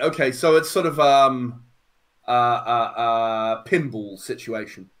 Right. Okay. So it's sort of pinball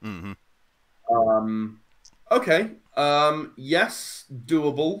situation. Mm-hmm. Okay. Yes,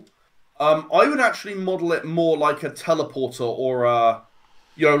 doable. I would actually model it more like a teleporter or a,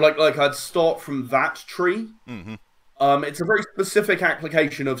 like I'd start from that tree. Mm-hmm. It's a very specific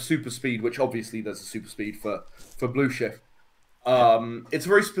application of super speed, which obviously there's a super speed for Blue Shift. It's a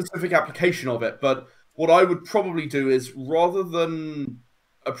very specific application of it, but what I would probably do is rather than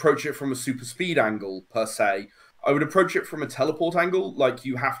approach it from a super speed angle per se, I would approach it from a teleport angle, like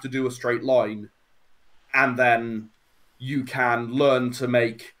you have to do a straight line, and then you can learn to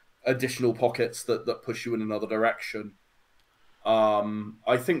make additional pockets that push you in another direction.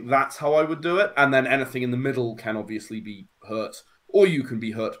 I think that's how I would do it, and then anything in the middle can obviously be hurt, or you can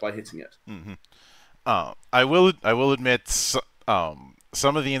be hurt by hitting it. Mm-hmm. I will admit, some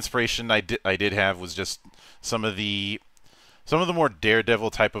of the inspiration I did have was just some of the more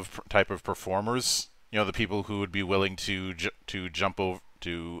daredevil type of performers. The people who would be willing to jump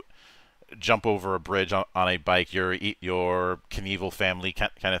over a bridge on a bike. Your Knievel family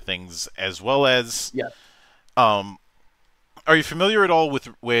kind of things, as well as Yeah. Are you familiar at all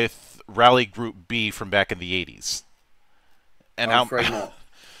with Rally Group B from back in the '80s? And I'm how afraid not.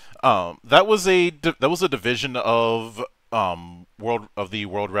 that was a division of the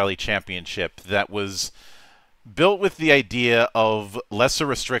World Rally Championship that was built with the idea of lesser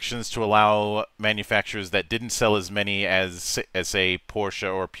restrictions to allow manufacturers that didn't sell as many as say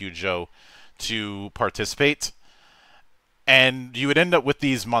Porsche or Peugeot to participate. And you would end up with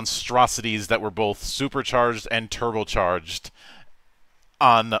these monstrosities that were both supercharged and turbocharged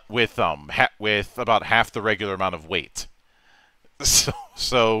with about half the regular amount of weight.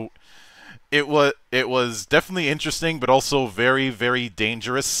 So it was definitely interesting, but also very, very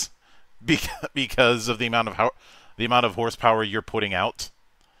dangerous because of the amount of horsepower you're putting out.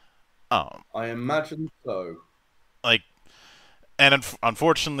 I imagine so. Like, and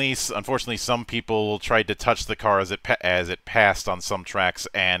unfortunately, some people tried to touch the car as it passed on some tracks,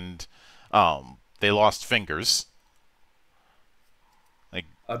 and they lost fingers. Like,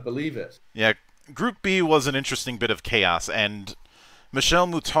 I believe it. yeah, Group B was an interesting bit of chaos, and Michelle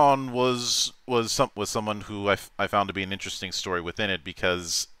Mouton was someone who I found to be an interesting story within it,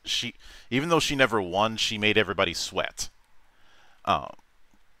 because even though she never won, she made everybody sweat.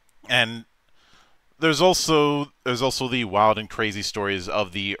 And there's also the wild and crazy stories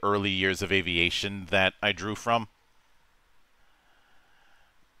of the early years of aviation that I drew from.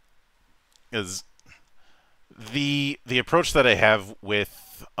 Is the approach that I have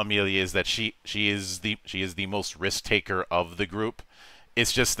with Amelia is that she is the most risk taker of the group.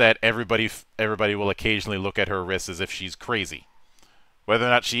 It's just that everybody will occasionally look at her wrists as if she's crazy. Whether or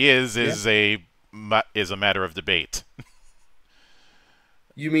not she is a matter of debate.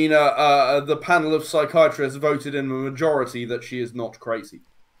 You mean the panel of psychiatrists voted in a majority that she is not crazy?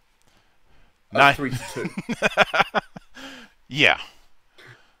 3-2. Yeah.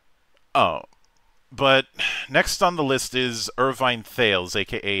 Oh. But next on the list is Irvine Thales,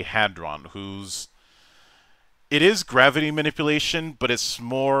 aka Hadron, it is gravity manipulation, but it's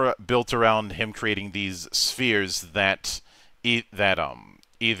more built around him creating these spheres that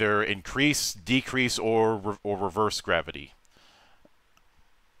either increase, decrease, or reverse gravity.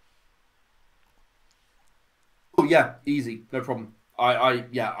 Oh yeah, easy, no problem.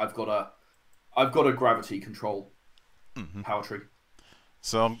 Yeah, I've got a gravity control power tree.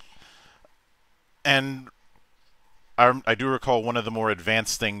 So, and I do recall one of the more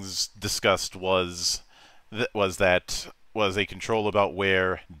advanced things discussed was a control about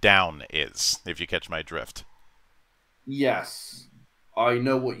where down is, if you catch my drift. Yes, I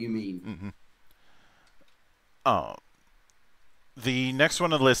know what you mean. Oh. The next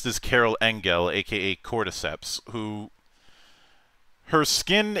one on the list is Carol Engel, aka Cordyceps, who her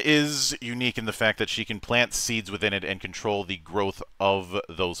skin is unique in the fact that she can plant seeds within it and control the growth of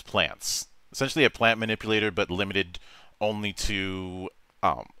those plants. Essentially a plant manipulator, but limited only to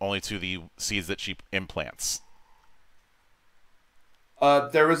the seeds that she implants.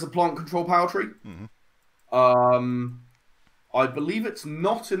 There is a plant control power tree. Um, I believe it's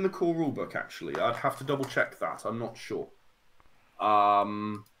not in the core rulebook, actually. I'd have to double check that. I'm not sure.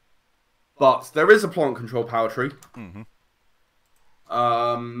 But there is a plant control power tree. And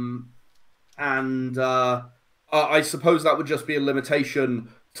I suppose that would just be a limitation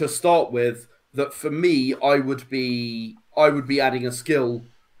to start with. That for me, I would be adding a skill,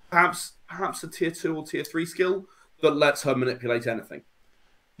 perhaps a tier 2 or tier 3 skill that lets her manipulate anything.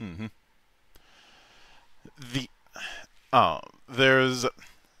 The there's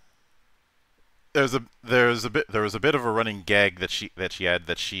there was a bit of a running gag that she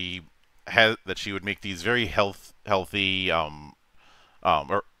would make these very healthy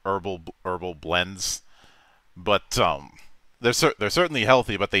herbal blends, but they're certainly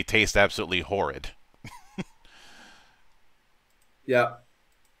healthy, but they taste absolutely horrid. Yeah,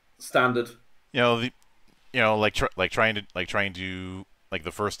 standard. Trying to like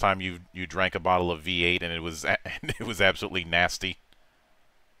the first time you drank a bottle of V8 and it was absolutely nasty.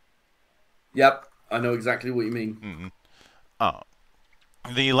 Yep, I know exactly what you mean.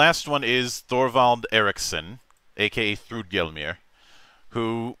 The last one is Thorvald Eriksson, aka Thrudgelmir,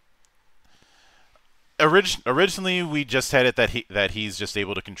 who originally we just had it that he's just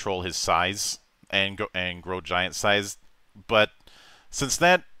able to control his size and grow giant size, but since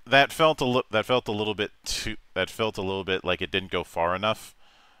that felt a little bit like it didn't go far enough,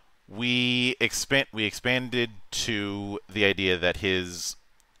 we expanded to the idea that his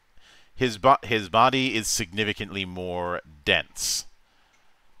body is significantly more dense.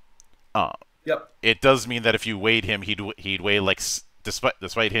 Yep. It does mean that if you weighed him, he'd weigh like,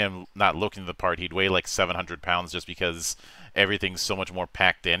 despite him not looking the part, he'd weigh like 700 pounds just because everything's so much more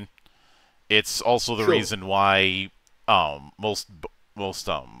packed in. It's also the reason why most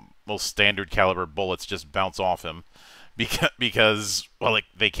standard caliber bullets just bounce off him because well, like,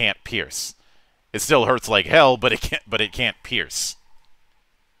 they can't pierce. It still hurts like hell, but it can't pierce.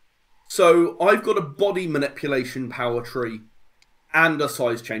 So I've got a body manipulation power tree and a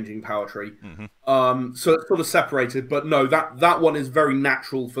size changing power tree. So it's sort of separated, but no, that one is very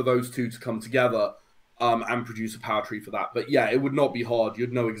natural for those two to come together and produce a power tree for that. But yeah, it would not be hard.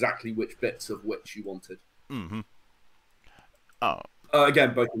 You'd know exactly which bits of which you wanted.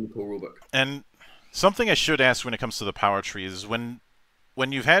 Again, both in the core rulebook. And something I should ask when it comes to the power tree is when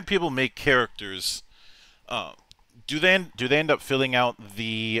you've had people make characters, do they end up filling out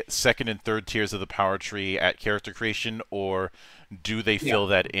the second and third tiers of the power tree at character creation, or do they fill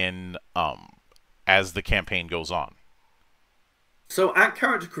that in as the campaign goes on? So at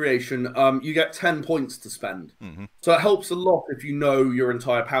character creation, you get 10 points to spend. So it helps a lot if you know your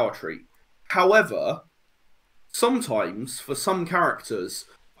entire power tree. However, sometimes, for some characters,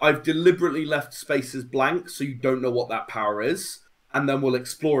 I've deliberately left spaces blank so you don't know what that power is, and then we'll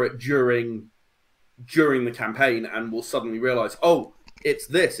explore it during the campaign, and we'll suddenly realize, oh, it's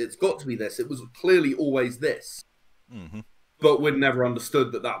this, it's got to be this, it was clearly always this. But we'd never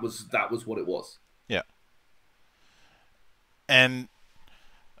understood that was what it was. Yeah. And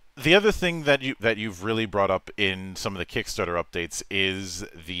the other thing that you've really brought up in some of the Kickstarter updates is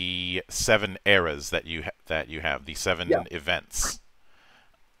the 7 eras that you have, the 7 events.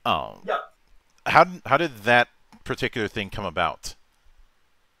 How did that particular thing come about?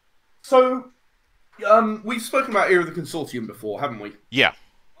 So, we've spoken about Era of the Consortium before, haven't we? Yeah.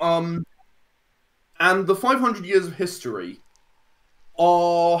 And the 500 years of history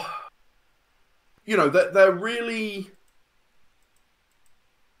are, they're really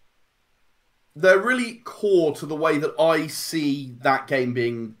core to the way that I see that game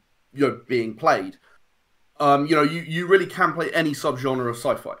being played. You really can play any subgenre of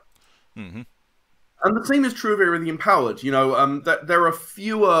sci-fi. And the same is true of Era of the Empowered. There are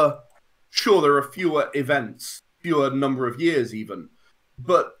fewer events, fewer number of years even,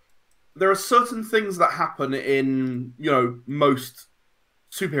 but there are certain things that happen in, most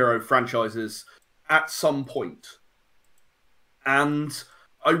superhero franchises at some point. And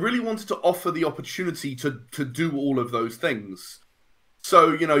I really wanted to offer the opportunity to do all of those things.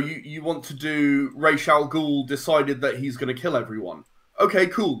 So, you want to do Ra's al Ghul decided that he's going to kill everyone. Okay,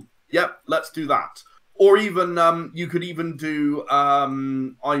 cool. Yep, let's do that. Or even, you could even do,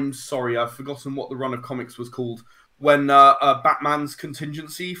 I'm sorry, I've forgotten what the run of comics was called, when Batman's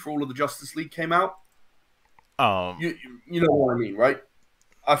contingency for all of the Justice League came out. You know what I mean, right?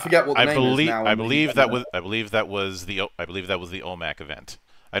 I forget what the name is now. I believe that was the OMAC event.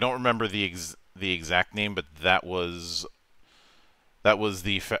 I don't remember the exact name, but that was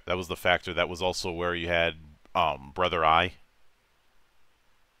the factor. That was also where you had Brother Eye.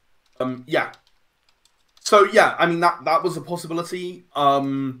 Yeah. So yeah, I mean that was a possibility.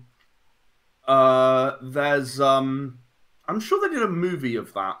 There's I'm sure they did a movie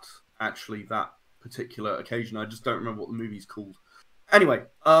of that, actually, that particular occasion. I just don't remember what the movie's called. Anyway,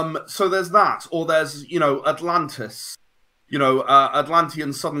 so there's that, or there's, Atlantis.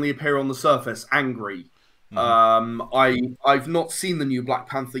 Atlanteans suddenly appear on the surface, angry. I've not seen the new Black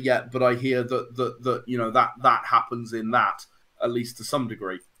Panther yet, but I hear that happens in that, at least to some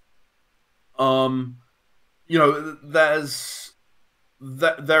degree. There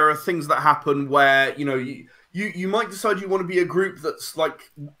are things that happen where you might decide you want to be a group that's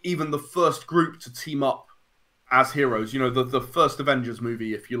like even the first group to team up as heroes. The first Avengers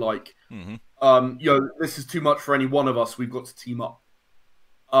movie, if you like. This is too much for any one of us. We've got to team up.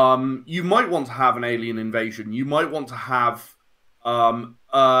 You might want to have an alien invasion. You might want to have how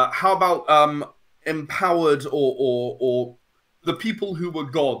about empowered or the people who were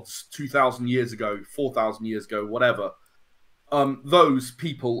gods 2,000 years ago, 4,000 years ago, whatever. Those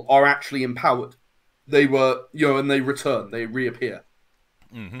people are actually empowered. They were, and they return, they reappear.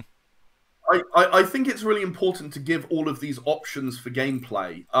 I think it's really important to give all of these options for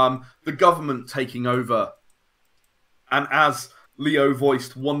gameplay. The government taking over, and as Leo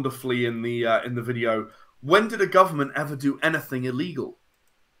voiced wonderfully in the video, when did a government ever do anything illegal?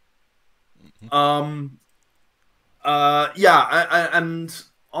 And I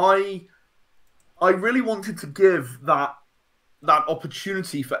really wanted to give that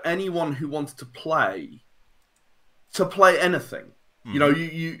opportunity for anyone who wanted to play anything.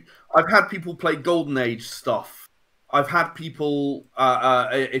 I've had people play Golden Age stuff. I've had people,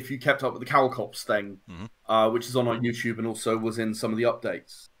 if you kept up with the Cowl Cops thing, which is on our YouTube and also was in some of the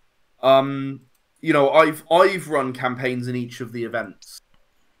updates. I've run campaigns in each of the events.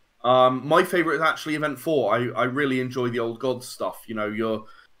 My favorite is actually Event 4. I really enjoy the Old Gods stuff. You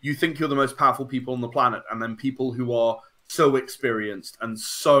think you're the most powerful people on the planet, and then people who are so experienced and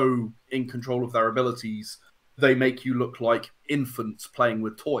so in control of their abilities, they make you look like infants playing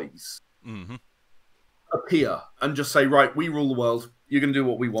with toys. Appear and just say, right, we rule the world. You're going to do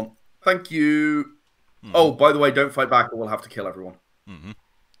what we want. Thank you. Oh, by the way, don't fight back or we'll have to kill everyone.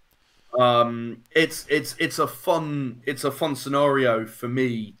 It's a fun scenario for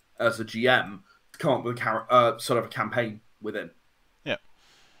me as a GM to come up with sort of a campaign within.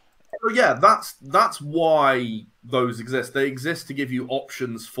 So yeah, that's why those exist. They exist to give you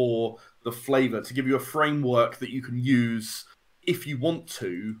options for the flavor, to give you a framework that you can use if you want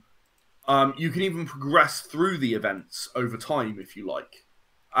to. You can even progress through the events over time if you like,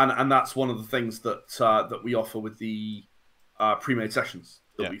 and that's one of the things that we offer with the pre-made sessions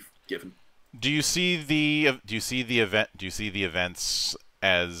that we've given. Do you see the events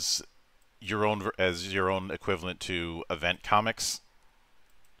as your own equivalent to event comics?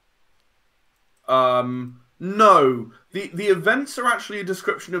 No. The events are actually a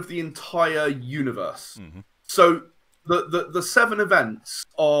description of the entire universe. So the 7 events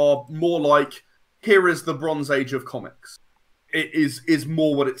are more like, here is the Bronze Age of comics. It is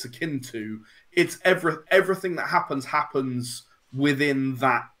more what it's akin to. It's everything that happens within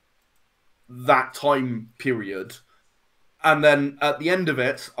that time period. And then at the end of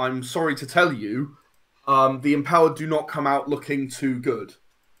it, I'm sorry to tell you, the Empowered do not come out looking too good.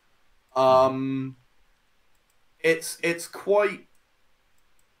 It's quite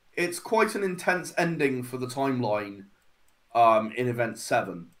an intense ending for the timeline in Event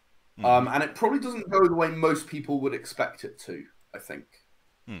 7. And it probably doesn't go the way most people would expect it to, I think.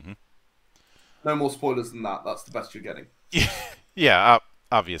 No more spoilers than that. That's the best you're getting. Yeah,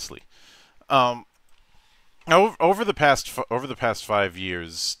 obviously. Over the past 5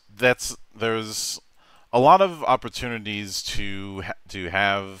 years, there's a lot of opportunities to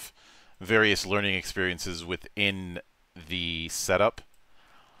have various learning experiences within the setup.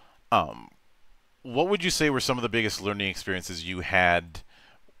 What would you say were some of the biggest learning experiences you had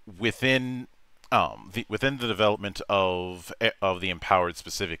within within the development of the Empowered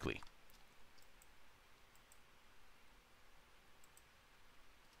specifically.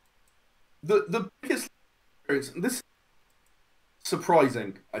 The biggest experience, and this is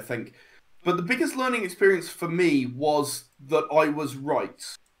surprising, I think, but the biggest learning experience for me was that I was right.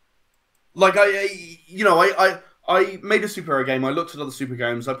 Like I made a superhero game. I looked at other super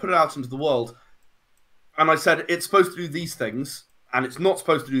games. I put it out into the world, and I said it's supposed to do these things, and it's not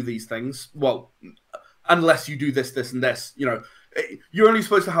supposed to do these things. Well, unless you do this, this, and this. You're only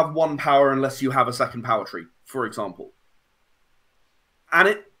supposed to have one power unless you have a second power tree, for example. And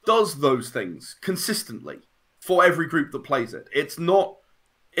it does those things consistently for every group that plays it. It's not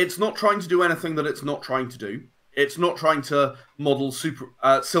trying to do anything that it's not trying to do. It's not trying to model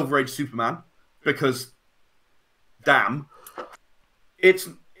Silver Age Superman, because damn. It's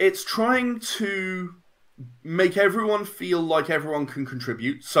trying to make everyone feel like everyone can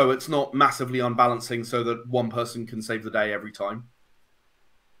contribute, so it's not massively unbalancing so that one person can save the day every time.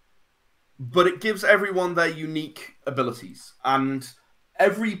 But it gives everyone their unique abilities, and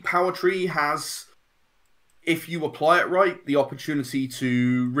every power tree has, if you apply it right, the opportunity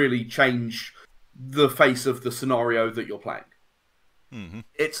to really change the face of the scenario that you're playing. Mm-hmm.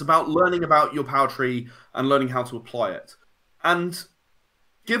 It's about learning about your power tree and learning how to apply it. And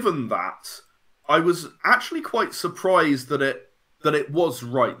given that, I was actually quite surprised that it was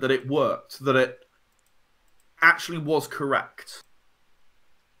right, that it worked, that it actually was correct.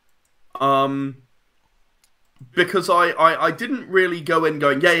 Because I didn't really go in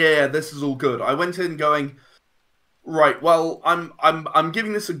going, yeah, this is all good. I went in going, right, well, I'm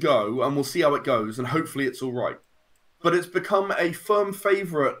giving this a go, and we'll see how it goes, and hopefully it's all right. But it's become a firm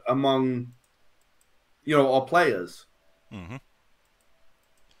favorite among, our players. Mm-hmm.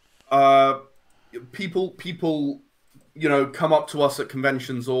 People, come up to us at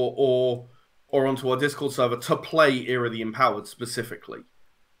conventions or onto our Discord server to play Era the Empowered specifically.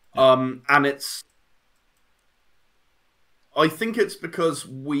 And I think it's because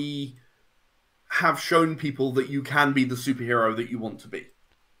we have shown people that you can be the superhero that you want to be.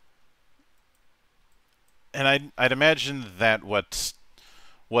 And I'd imagine that what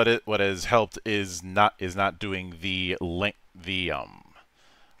has helped is not doing the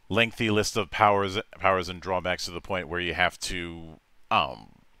lengthy list of powers and drawbacks to the point where you have to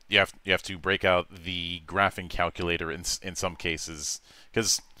break out the graphing calculator in some cases,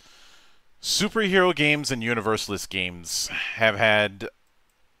 because superhero games and universalist games have had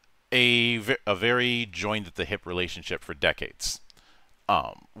a very joined at the hip relationship for decades.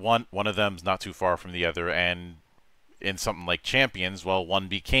 One of them's not too far from the other, and in something like Champions, well, one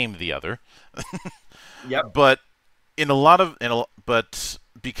became the other. Yep. But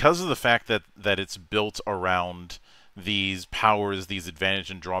because of the fact that it's built around these powers, these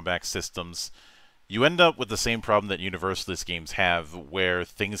advantage and drawback systems, you end up with the same problem that universalist games have, where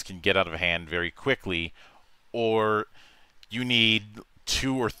things can get out of hand very quickly, or you need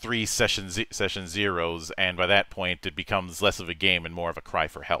 2 or 3 session zeros, and by that point it becomes less of a game and more of a cry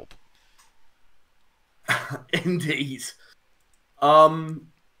for help. Indeed. I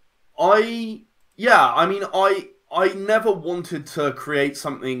never wanted to create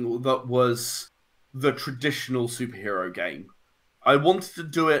something that was the traditional superhero game. I wanted to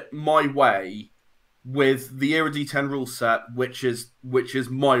do it my way, with the Era D10 rule set, which is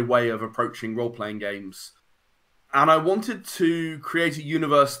my way of approaching role-playing games. And I wanted to create a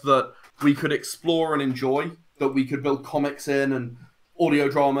universe that we could explore and enjoy, that we could build comics in, and audio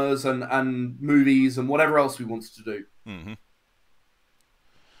dramas, and movies, and whatever else we wanted to do. Mm-hmm.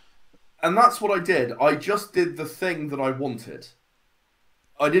 And that's what I did. I just did the thing that I wanted.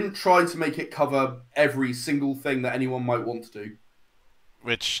 I didn't try to make it cover every single thing that anyone might want to do.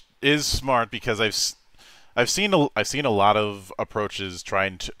 Which is smart, because I've seen a lot of approaches try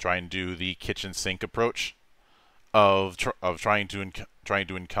and do the kitchen sink approach of trying to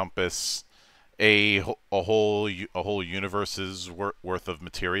encompass a whole universe's worth of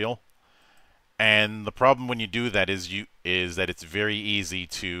material. And the problem when you do that is that it's very easy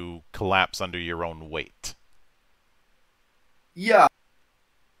to collapse under your own weight. Yeah.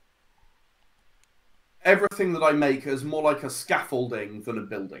 Everything that I make is more like a scaffolding than a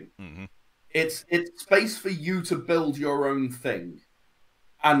building. Mm-hmm. It's space for you to build your own thing.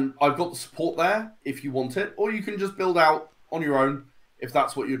 And I've got the support there if you want it, or you can just build out on your own if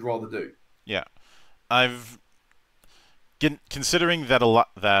that's what you'd rather do. Yeah. Considering that a lot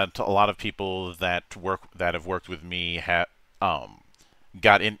of people that have worked with me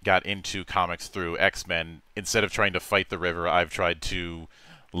got into comics through X-Men, instead of trying to fight the river, I've tried to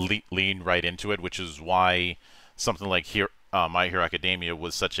lean right into it, which is why something like My Hero Academia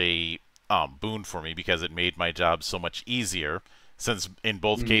was such a boon for me because it made my job so much easier. Since in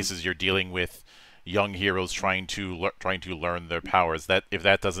both Mm. cases you're dealing with young heroes trying to learn their powers. That if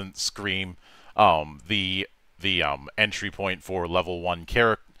that doesn't scream the entry point for level one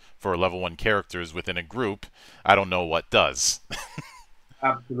characters within a group, I don't know what does.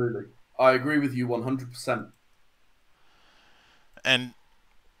 Absolutely. I agree with you 100%. And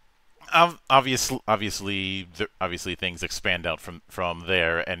obviously things expand out from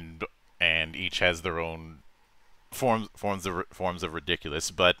there, and each has their own forms of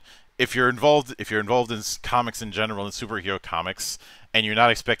ridiculous. But if you're involved in comics in general and superhero comics, and you're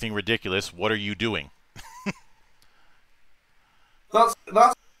not expecting ridiculous, what are you doing? That's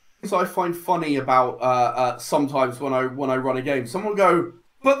things I find funny about sometimes when I run a game. Someone go,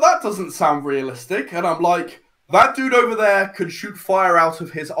 but that doesn't sound realistic, and I'm like, that dude over there could shoot fire out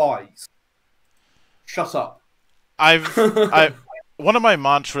of his eyes. Shut up. I one of my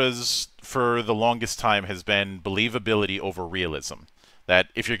mantras for the longest time has been believability over realism. That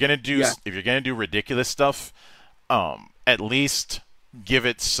Yeah. if you're gonna do ridiculous stuff, at least give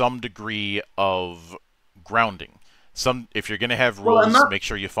it some degree of grounding. Some if you're gonna have Well, and rules, make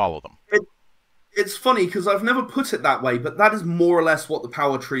sure you follow them. it, it's funny because I've never put it that way, but that is more or less what the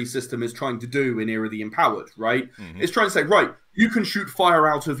power tree system is trying to do in Era of the Empowered, right? Hmm. It's trying to say, right, you can shoot fire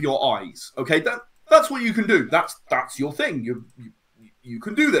out of your eyes. Okay, that's what you can do. That's your thing. You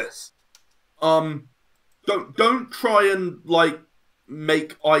can do this. Um, don't try and like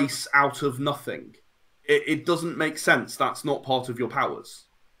make ice out of nothing. It doesn't make sense. That's not part of your powers,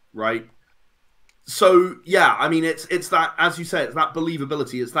 right? So yeah, I mean, it's that, as you say, it's that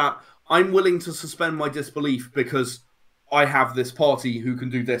believability. It's that I'm willing to suspend my disbelief because I have this party who can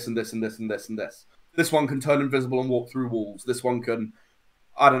do this and this and this and this and this. This one can turn invisible and walk through walls. This one can,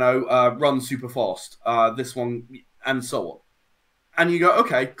 I don't know, run super fast. This one, and so on. And you go,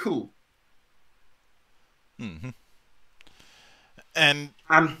 okay, cool. Hmm. And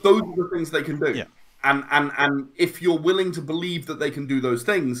And those are the things they can do. yeah. And if you're willing to believe that they can do those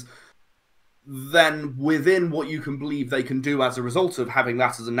things, then within what you can believe they can do as a result of having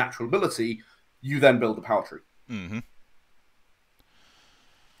that as a natural ability, you then build the power tree. Hmm.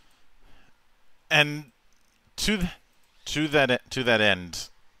 And to that end,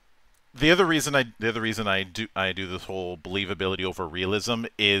 the other reason I do this whole believability over realism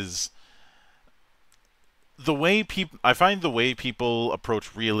is the way people I find the way people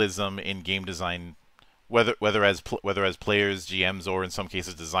approach realism in game design, whether as players, GMs, or in some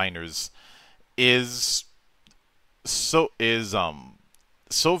cases designers, is so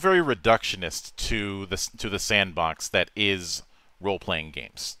very reductionist to the sandbox that is role playing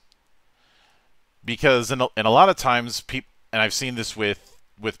games. Because in a lot of times, and I've seen this with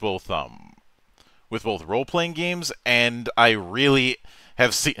both role playing games, and I really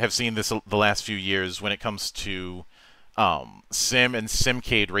have seen this the last few years when it comes to sim and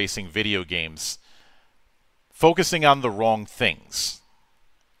simcade racing video games, focusing on the wrong things.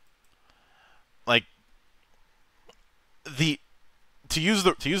 Like the to use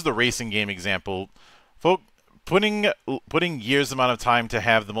the racing game example, putting years amount of time to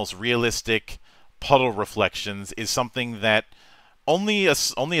have the most realistic puddle reflections is something that only a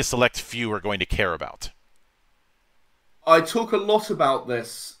select few are going to care about. I talk a lot about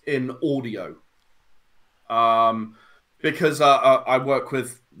this in audio, because I work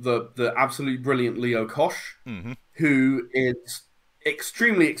with the absolutely brilliant Leo Kosh, Hmm. who is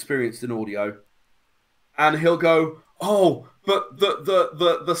extremely experienced in audio, and he'll go, "Oh, but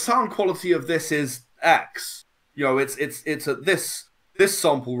the sound quality of this is X. You know, it's at this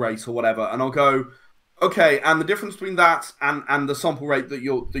sample rate or whatever." And I'll go, "Okay, and the difference between that and the sample rate that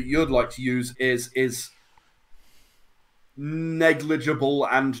you'd like to use is negligible,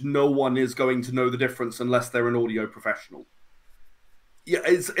 and no one is going to know the difference unless they're an audio professional." Yeah,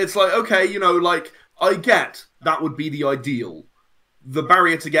 it's like, okay, you know, like, I get that would be the ideal. The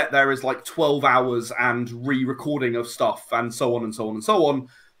barrier to get there is like 12 hours and re-recording of stuff and so on and so on and so on.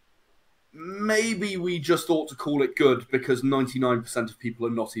 Maybe we just ought to call it good because 99% of people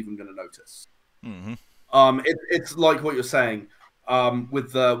are not even going to notice. Hmm. It's like what you're saying,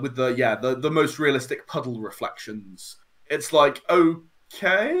 with the most realistic puddle reflections. It's like,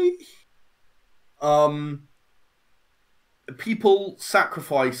 okay, um, people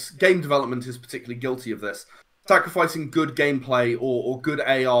sacrifice. Game development is particularly guilty of this, sacrificing good gameplay or good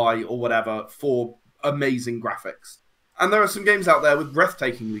AI or whatever for amazing graphics. And there are some games out there with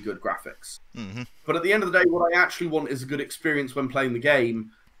breathtakingly good graphics. Hmm. But at the end of the day, what I actually want is a good experience when playing the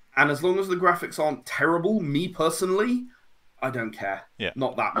game. And as long as the graphics aren't terrible, me personally, I don't care. Yeah.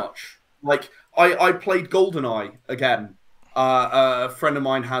 Not that much. Like, I played GoldenEye again A friend of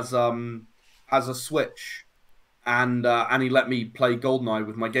mine has a Switch, and he let me play GoldenEye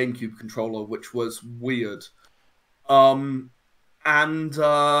with my GameCube controller, which was weird. Um, and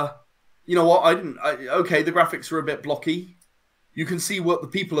you know what? Okay, the graphics are a bit blocky. You can see what the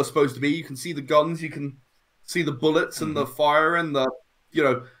people are supposed to be. You can see the guns. You can see the bullets and the fire and the, you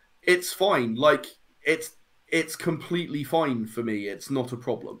know, it's fine. Like it's completely fine for me. It's not a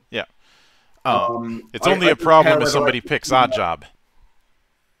problem. Yeah. It's I only a don't problem care if whether somebody picks Oddjob.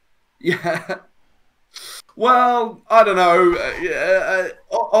 Yeah. Well, I don't know.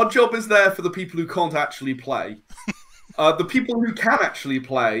 Our job is there for the people who can't actually play. The people who can actually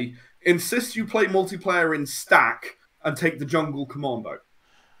play insist you play multiplayer in stack and take the jungle commando.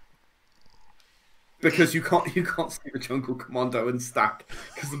 Because you can't see the jungle commando in stack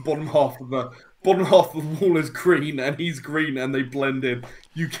because the bottom half of the wall is green and he's green and they blend in.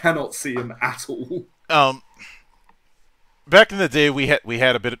 You cannot see him at all. Back in the day, we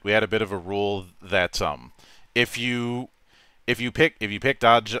had a bit of a rule that if you picked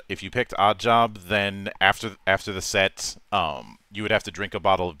Oddjob, then after the set, you would have to drink a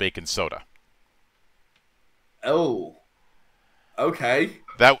bottle of bacon soda. Oh, okay.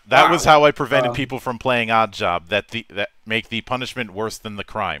 That Wow. was how I prevented people from playing Oddjob. That make the punishment worse than the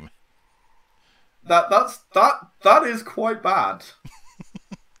crime. That is quite bad.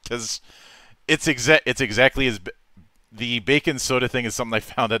 Because it's exactly as the bacon soda thing is something I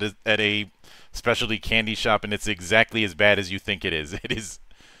found at a specialty candy shop, and it's exactly as bad as you think it is. It is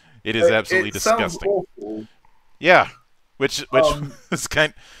absolutely disgusting. Sounds awful. Yeah, which is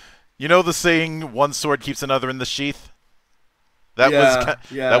kind. You know the saying, "One sword keeps another in the sheath." That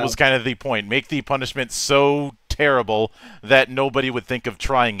was kind of the point. Make the punishment so terrible that nobody would think of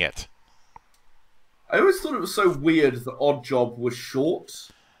trying it. I always thought it was so weird that Oddjob was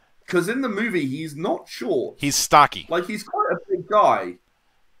short. Because in the movie, he's not short. He's stocky. Like, he's quite a big guy.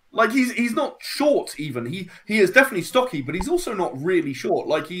 Like, he's not short, even. He is definitely stocky, but he's also not really short.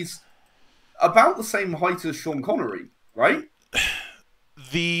 Like, he's about the same height as Sean Connery, right?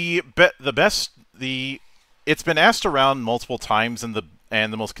 It's been asked around multiple times, and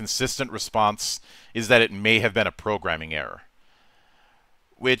the most consistent response is that it may have been a programming error.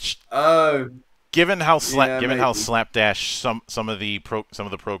 Which, given how slapdash some of the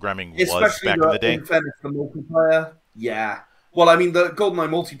programming was back in the day, in fairness, the multiplayer, yeah. Well, I mean, the GoldenEye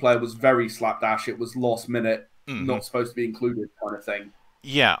multiplayer was very slapdash. It was last minute, not supposed to be included, kind of thing.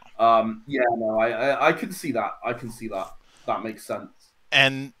 Yeah. Yeah. No, I can see that. I can see that. That makes sense.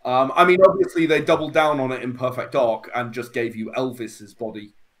 And I mean, obviously, they doubled down on it in Perfect Dark and just gave you Elvis's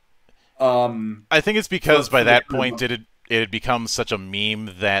body. I think it's because by that point it had become such a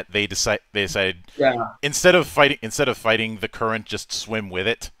meme that they decided instead of fighting the current, just swim with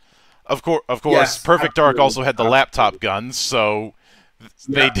it. Of course, Yes, Perfect Dark absolutely. also had the laptop guns, so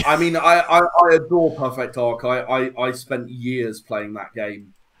they did. I mean, I adore Perfect Dark. I spent years playing that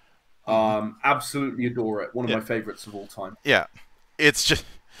game. Absolutely adore it. One of my favorites of all time. Yeah, it's just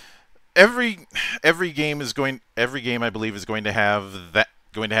every game I believe is going to have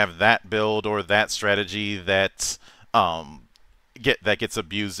that build or that strategy that gets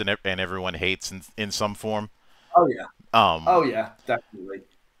abused and everyone hates in some form. Oh yeah. Oh yeah, definitely.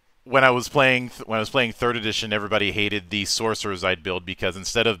 When I was playing 3rd edition, everybody hated the sorcerers I'd build because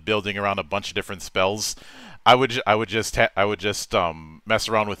instead of building around a bunch of different spells, I would just mess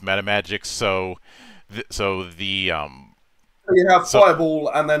around with meta magic. So you have Fireball,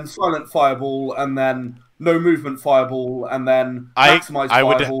 and then Silent Fireball, and then no movement Fireball, and then maximize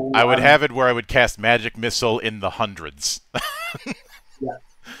Fireball. I would have it where I would cast Magic Missile in the hundreds. Yeah.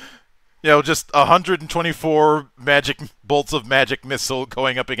 You know, just 124 magic bolts of Magic Missile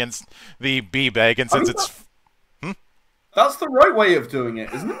going up against the B-Bag, and since that's the right way of doing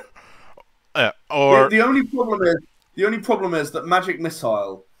it, isn't it? The only problem is that Magic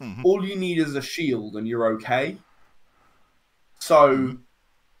Missile, all you need is a shield, and you're okay. So,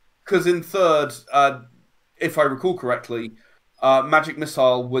 because in 3rd, if I recall correctly, Magic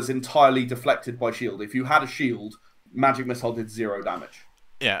Missile was entirely deflected by shield. If you had a shield, Magic Missile did 0 damage.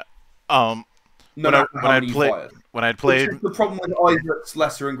 Yeah. No matter how many you fired. When I'd played, which is the problem with Isaac's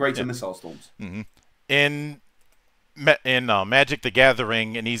lesser and greater missile storms. In Magic the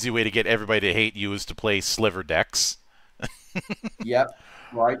Gathering, an easy way to get everybody to hate you is to play Sliver decks. Yep.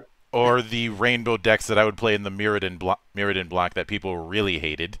 Right. Or the rainbow decks that I would play in the Mirrodin block that people really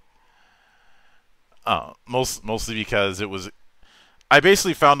hated. Mostly because it was. I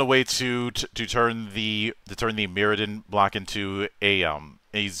basically found a way to turn the Mirrodin block into a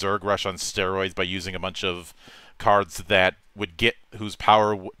Zerg rush on steroids by using a bunch of cards that would get whose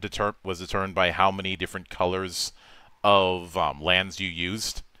power was determined by how many different colors of lands you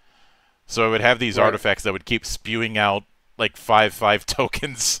used. So it would have these Right. artifacts that would keep spewing out like 5/5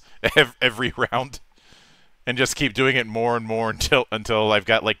 tokens every round, and just keep doing it more and more until I've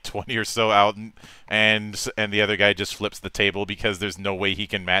got like 20 or so out, and the other guy just flips the table because there's no way he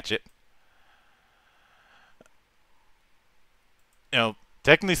can match it. You know,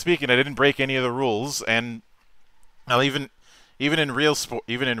 technically speaking, I didn't break any of the rules, and now even in real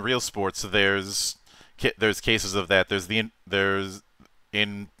sports, there's cases of that. There's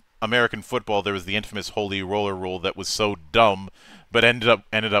in American football, there was the infamous holy roller rule that was so dumb, but ended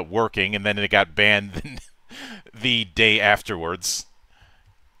up working, and then it got banned the day afterwards.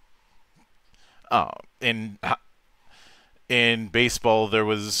 Uh, in in baseball, there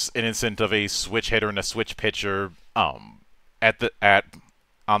was an incident of a switch hitter and a switch pitcher at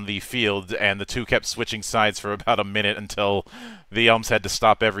on the field, and the two kept switching sides for about a minute until the umps had to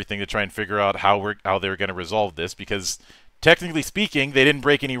stop everything to try and figure out how they were going to resolve this, because technically speaking, they didn't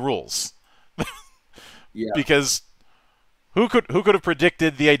break any rules. Yeah. Because who could have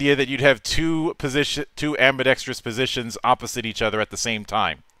predicted the idea that you'd have two ambidextrous positions opposite each other at the same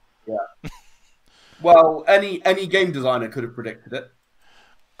time? Yeah. Well, any game designer could have predicted it.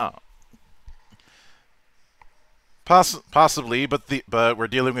 Uh, Possibly, but we're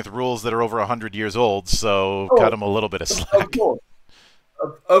dealing with rules that are over 100 years old, so Oh, cut them a little bit of of slack. course.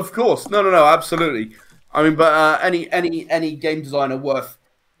 Of course. No, no, no, absolutely. I mean, but any game designer worth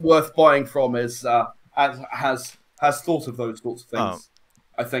buying from is has thought of those sorts of Um, things.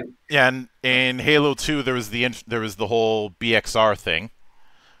 I think. yeah, and in Halo 2, there was the whole BXR thing,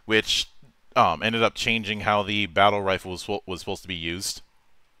 which ended up changing how the battle rifle was supposed to be used,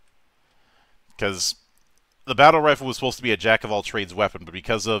 because the battle rifle was supposed to be a jack of all trades weapon, but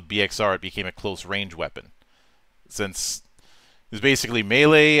because of BXR, it became a close range weapon. Since it was basically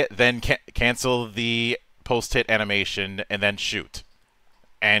melee, then cancel the post hit animation, and then shoot.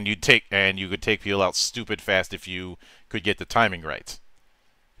 And you could take people out stupid fast if you could get the timing right.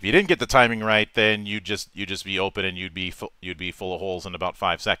 If you didn't get the timing right, then you'd just be open, and you'd be full of holes in about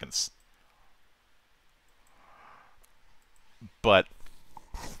 5 seconds. But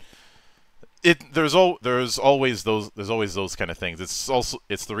there's always those kind of things.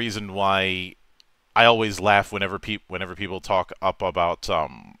 It's the reason why I always laugh whenever people talk up about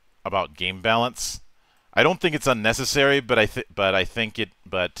game balance. I don't think it's unnecessary, but I think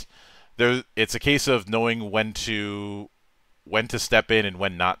it's a case of knowing when to step in and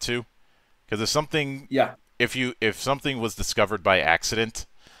when not to. Because Yeah. if something was discovered by accident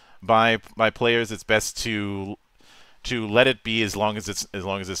by players, it's best to let it be,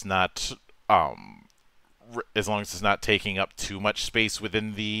 um as long as it's not taking up too much space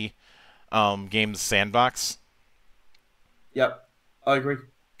within the game's sandbox. Yep. I agree.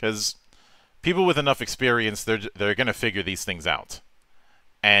 Because people with enough experience, they're gonna figure these things out,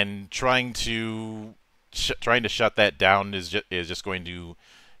 and trying to shut that down is just going to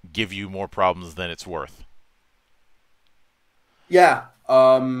give you more problems than it's worth. Yeah.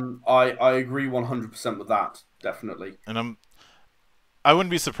 I agree 100% with that. Definitely. And I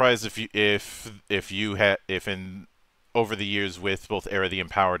wouldn't be surprised if in over the years with both Era the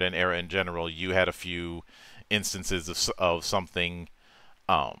Empowered and Era in general, you had a few instances of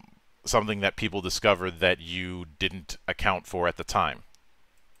um, something that people discovered that you didn't account for at the time.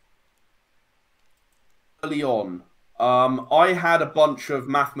 Early on, I had a bunch of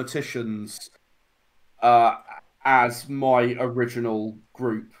mathematicians uh, as my original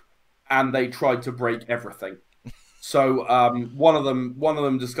group, and they tried to break everything. So one of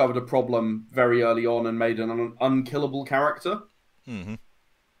them discovered a problem very early on and made an unkillable character. Mm-hmm.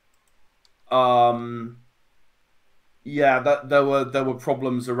 Um, yeah, that there were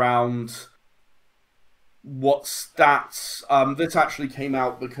problems around what stats. This actually came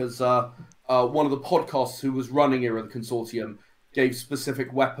out because one of the podcasts who was running it, the consortium, gave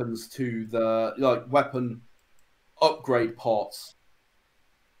specific weapons to the weapon upgrade parts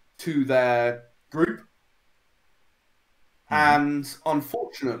to their group, Mm-hmm. and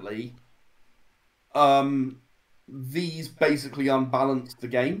unfortunately, um, these basically unbalanced the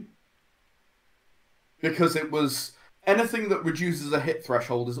game because it was anything that reduces a hit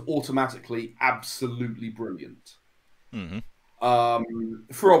threshold is automatically absolutely brilliant. Mm-hmm.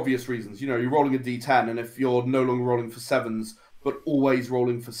 For obvious reasons. You know, you're rolling a d10, and if you're no longer rolling for sevens, but always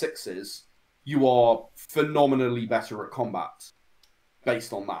rolling for sixes, you are phenomenally better at combat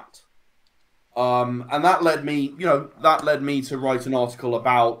based on that. And that led me to write an article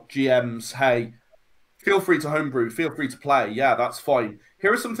about GMs. Hey, feel free to homebrew, feel free to play. Yeah, that's fine.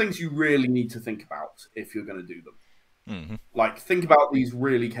 Here are some things you really need to think about if you're going to do them. Mm-hmm. Like, think about these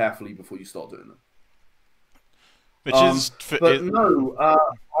really carefully before you start doing them. Which is... But no,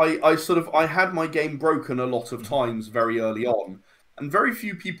 I had my game broken a lot of times very early on, and very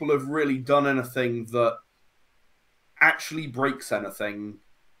few people have really done anything that actually breaks anything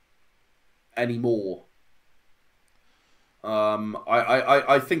anymore.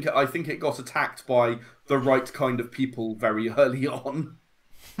 I think it got attacked by the right kind of people very early on.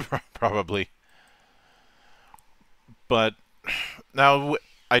 Probably. But now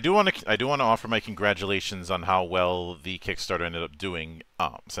I do want to offer my congratulations on how well the Kickstarter ended up doing.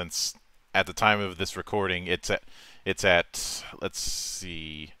 Since at the time of this recording, it's at let's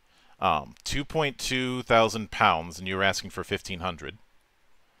see, £2.2 thousand, and you were asking for 1,500.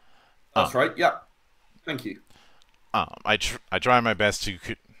 That's right. Yeah. Thank you. I try my best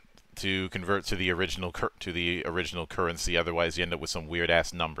to convert to the original currency. Otherwise, you end up with some weird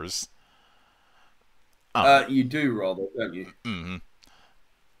ass numbers. You do rather, don't you? Mm-hmm.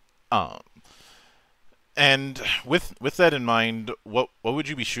 And with that in mind, what would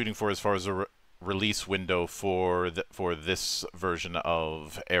you be shooting for as far as a release window for this version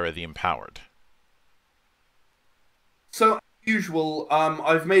of Era the Empowered? So, as usual,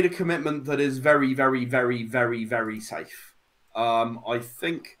 I've made a commitment that is very, very, very, very, very safe. I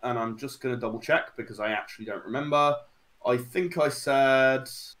think, and I'm just going to double check because I actually don't remember. I think I said,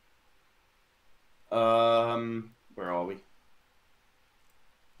 where are we?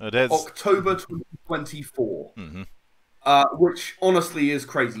 October 2024. Mm-hmm. Which honestly is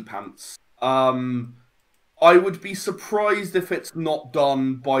crazy pants. I would be surprised if it's not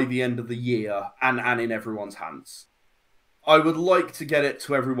done by the end of the year and in everyone's hands. I would like to get it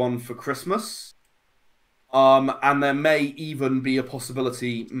to everyone for Christmas. And there may even be a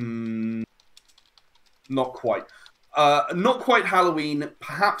possibility, not quite. Not quite Halloween,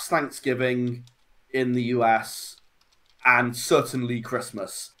 perhaps Thanksgiving in the US, and certainly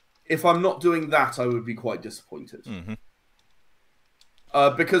Christmas. If I'm not doing that, I would be quite disappointed. Mm-hmm.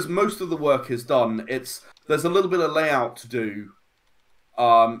 Because most of the work is done. There's a little bit of layout to do,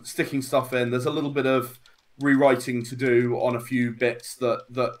 sticking stuff in. There's a little bit of rewriting to do on a few bits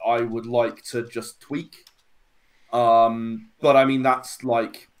that I would like to just tweak. But I mean, that's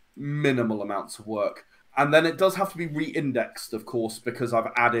like minimal amounts of work. And then it does have to be re-indexed, of course, because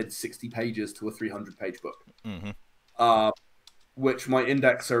I've added 60 pages to a 300-page book. Mm-hmm. Which my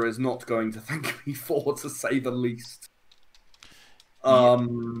indexer is not going to thank me for, to say the least.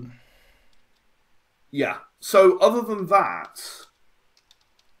 Yeah. So other than that,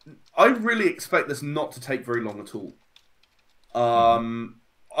 I really expect this not to take very long at all.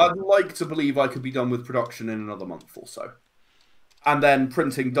 I'd like to believe I could be done with production in another month or so. And then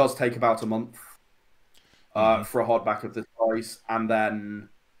printing does take about a month for a hardback of this size. And then,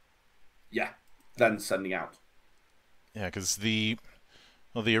 yeah, then sending out. Yeah, because the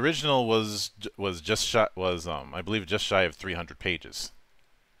original was just shy, I believe just shy of 300 pages.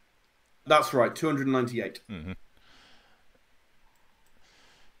 That's right, 298. Mm-hmm.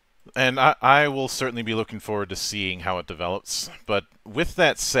 And I will certainly be looking forward to seeing how it develops. But with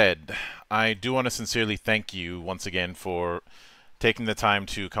that said, I do want to sincerely thank you once again for taking the time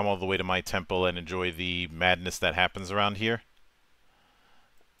to come all the way to my temple and enjoy the madness that happens around here.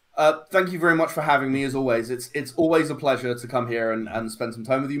 Thank you very much for having me, as always. It's always a pleasure to come here and spend some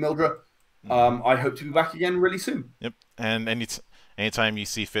time with you, Mildred. I hope to be back again really soon. Yep, and anytime you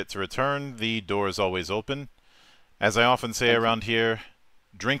see fit to return, the door is always open. As I often say around here,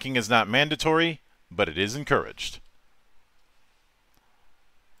 drinking is not mandatory, but it is encouraged.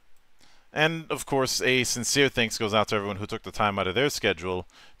 And, of course, a sincere thanks goes out to everyone who took the time out of their schedule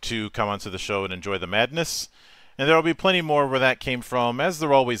to come onto the show and enjoy the madness. And there will be plenty more where that came from, as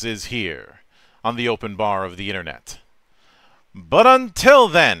there always is here, on the open bar of the internet. But until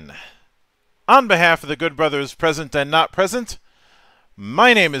then, on behalf of the good brothers present and not present,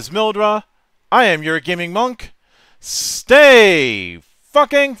 my name is Mildra, I am your gaming monk. Stay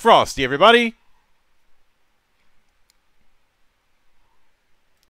fucking frosty, everybody!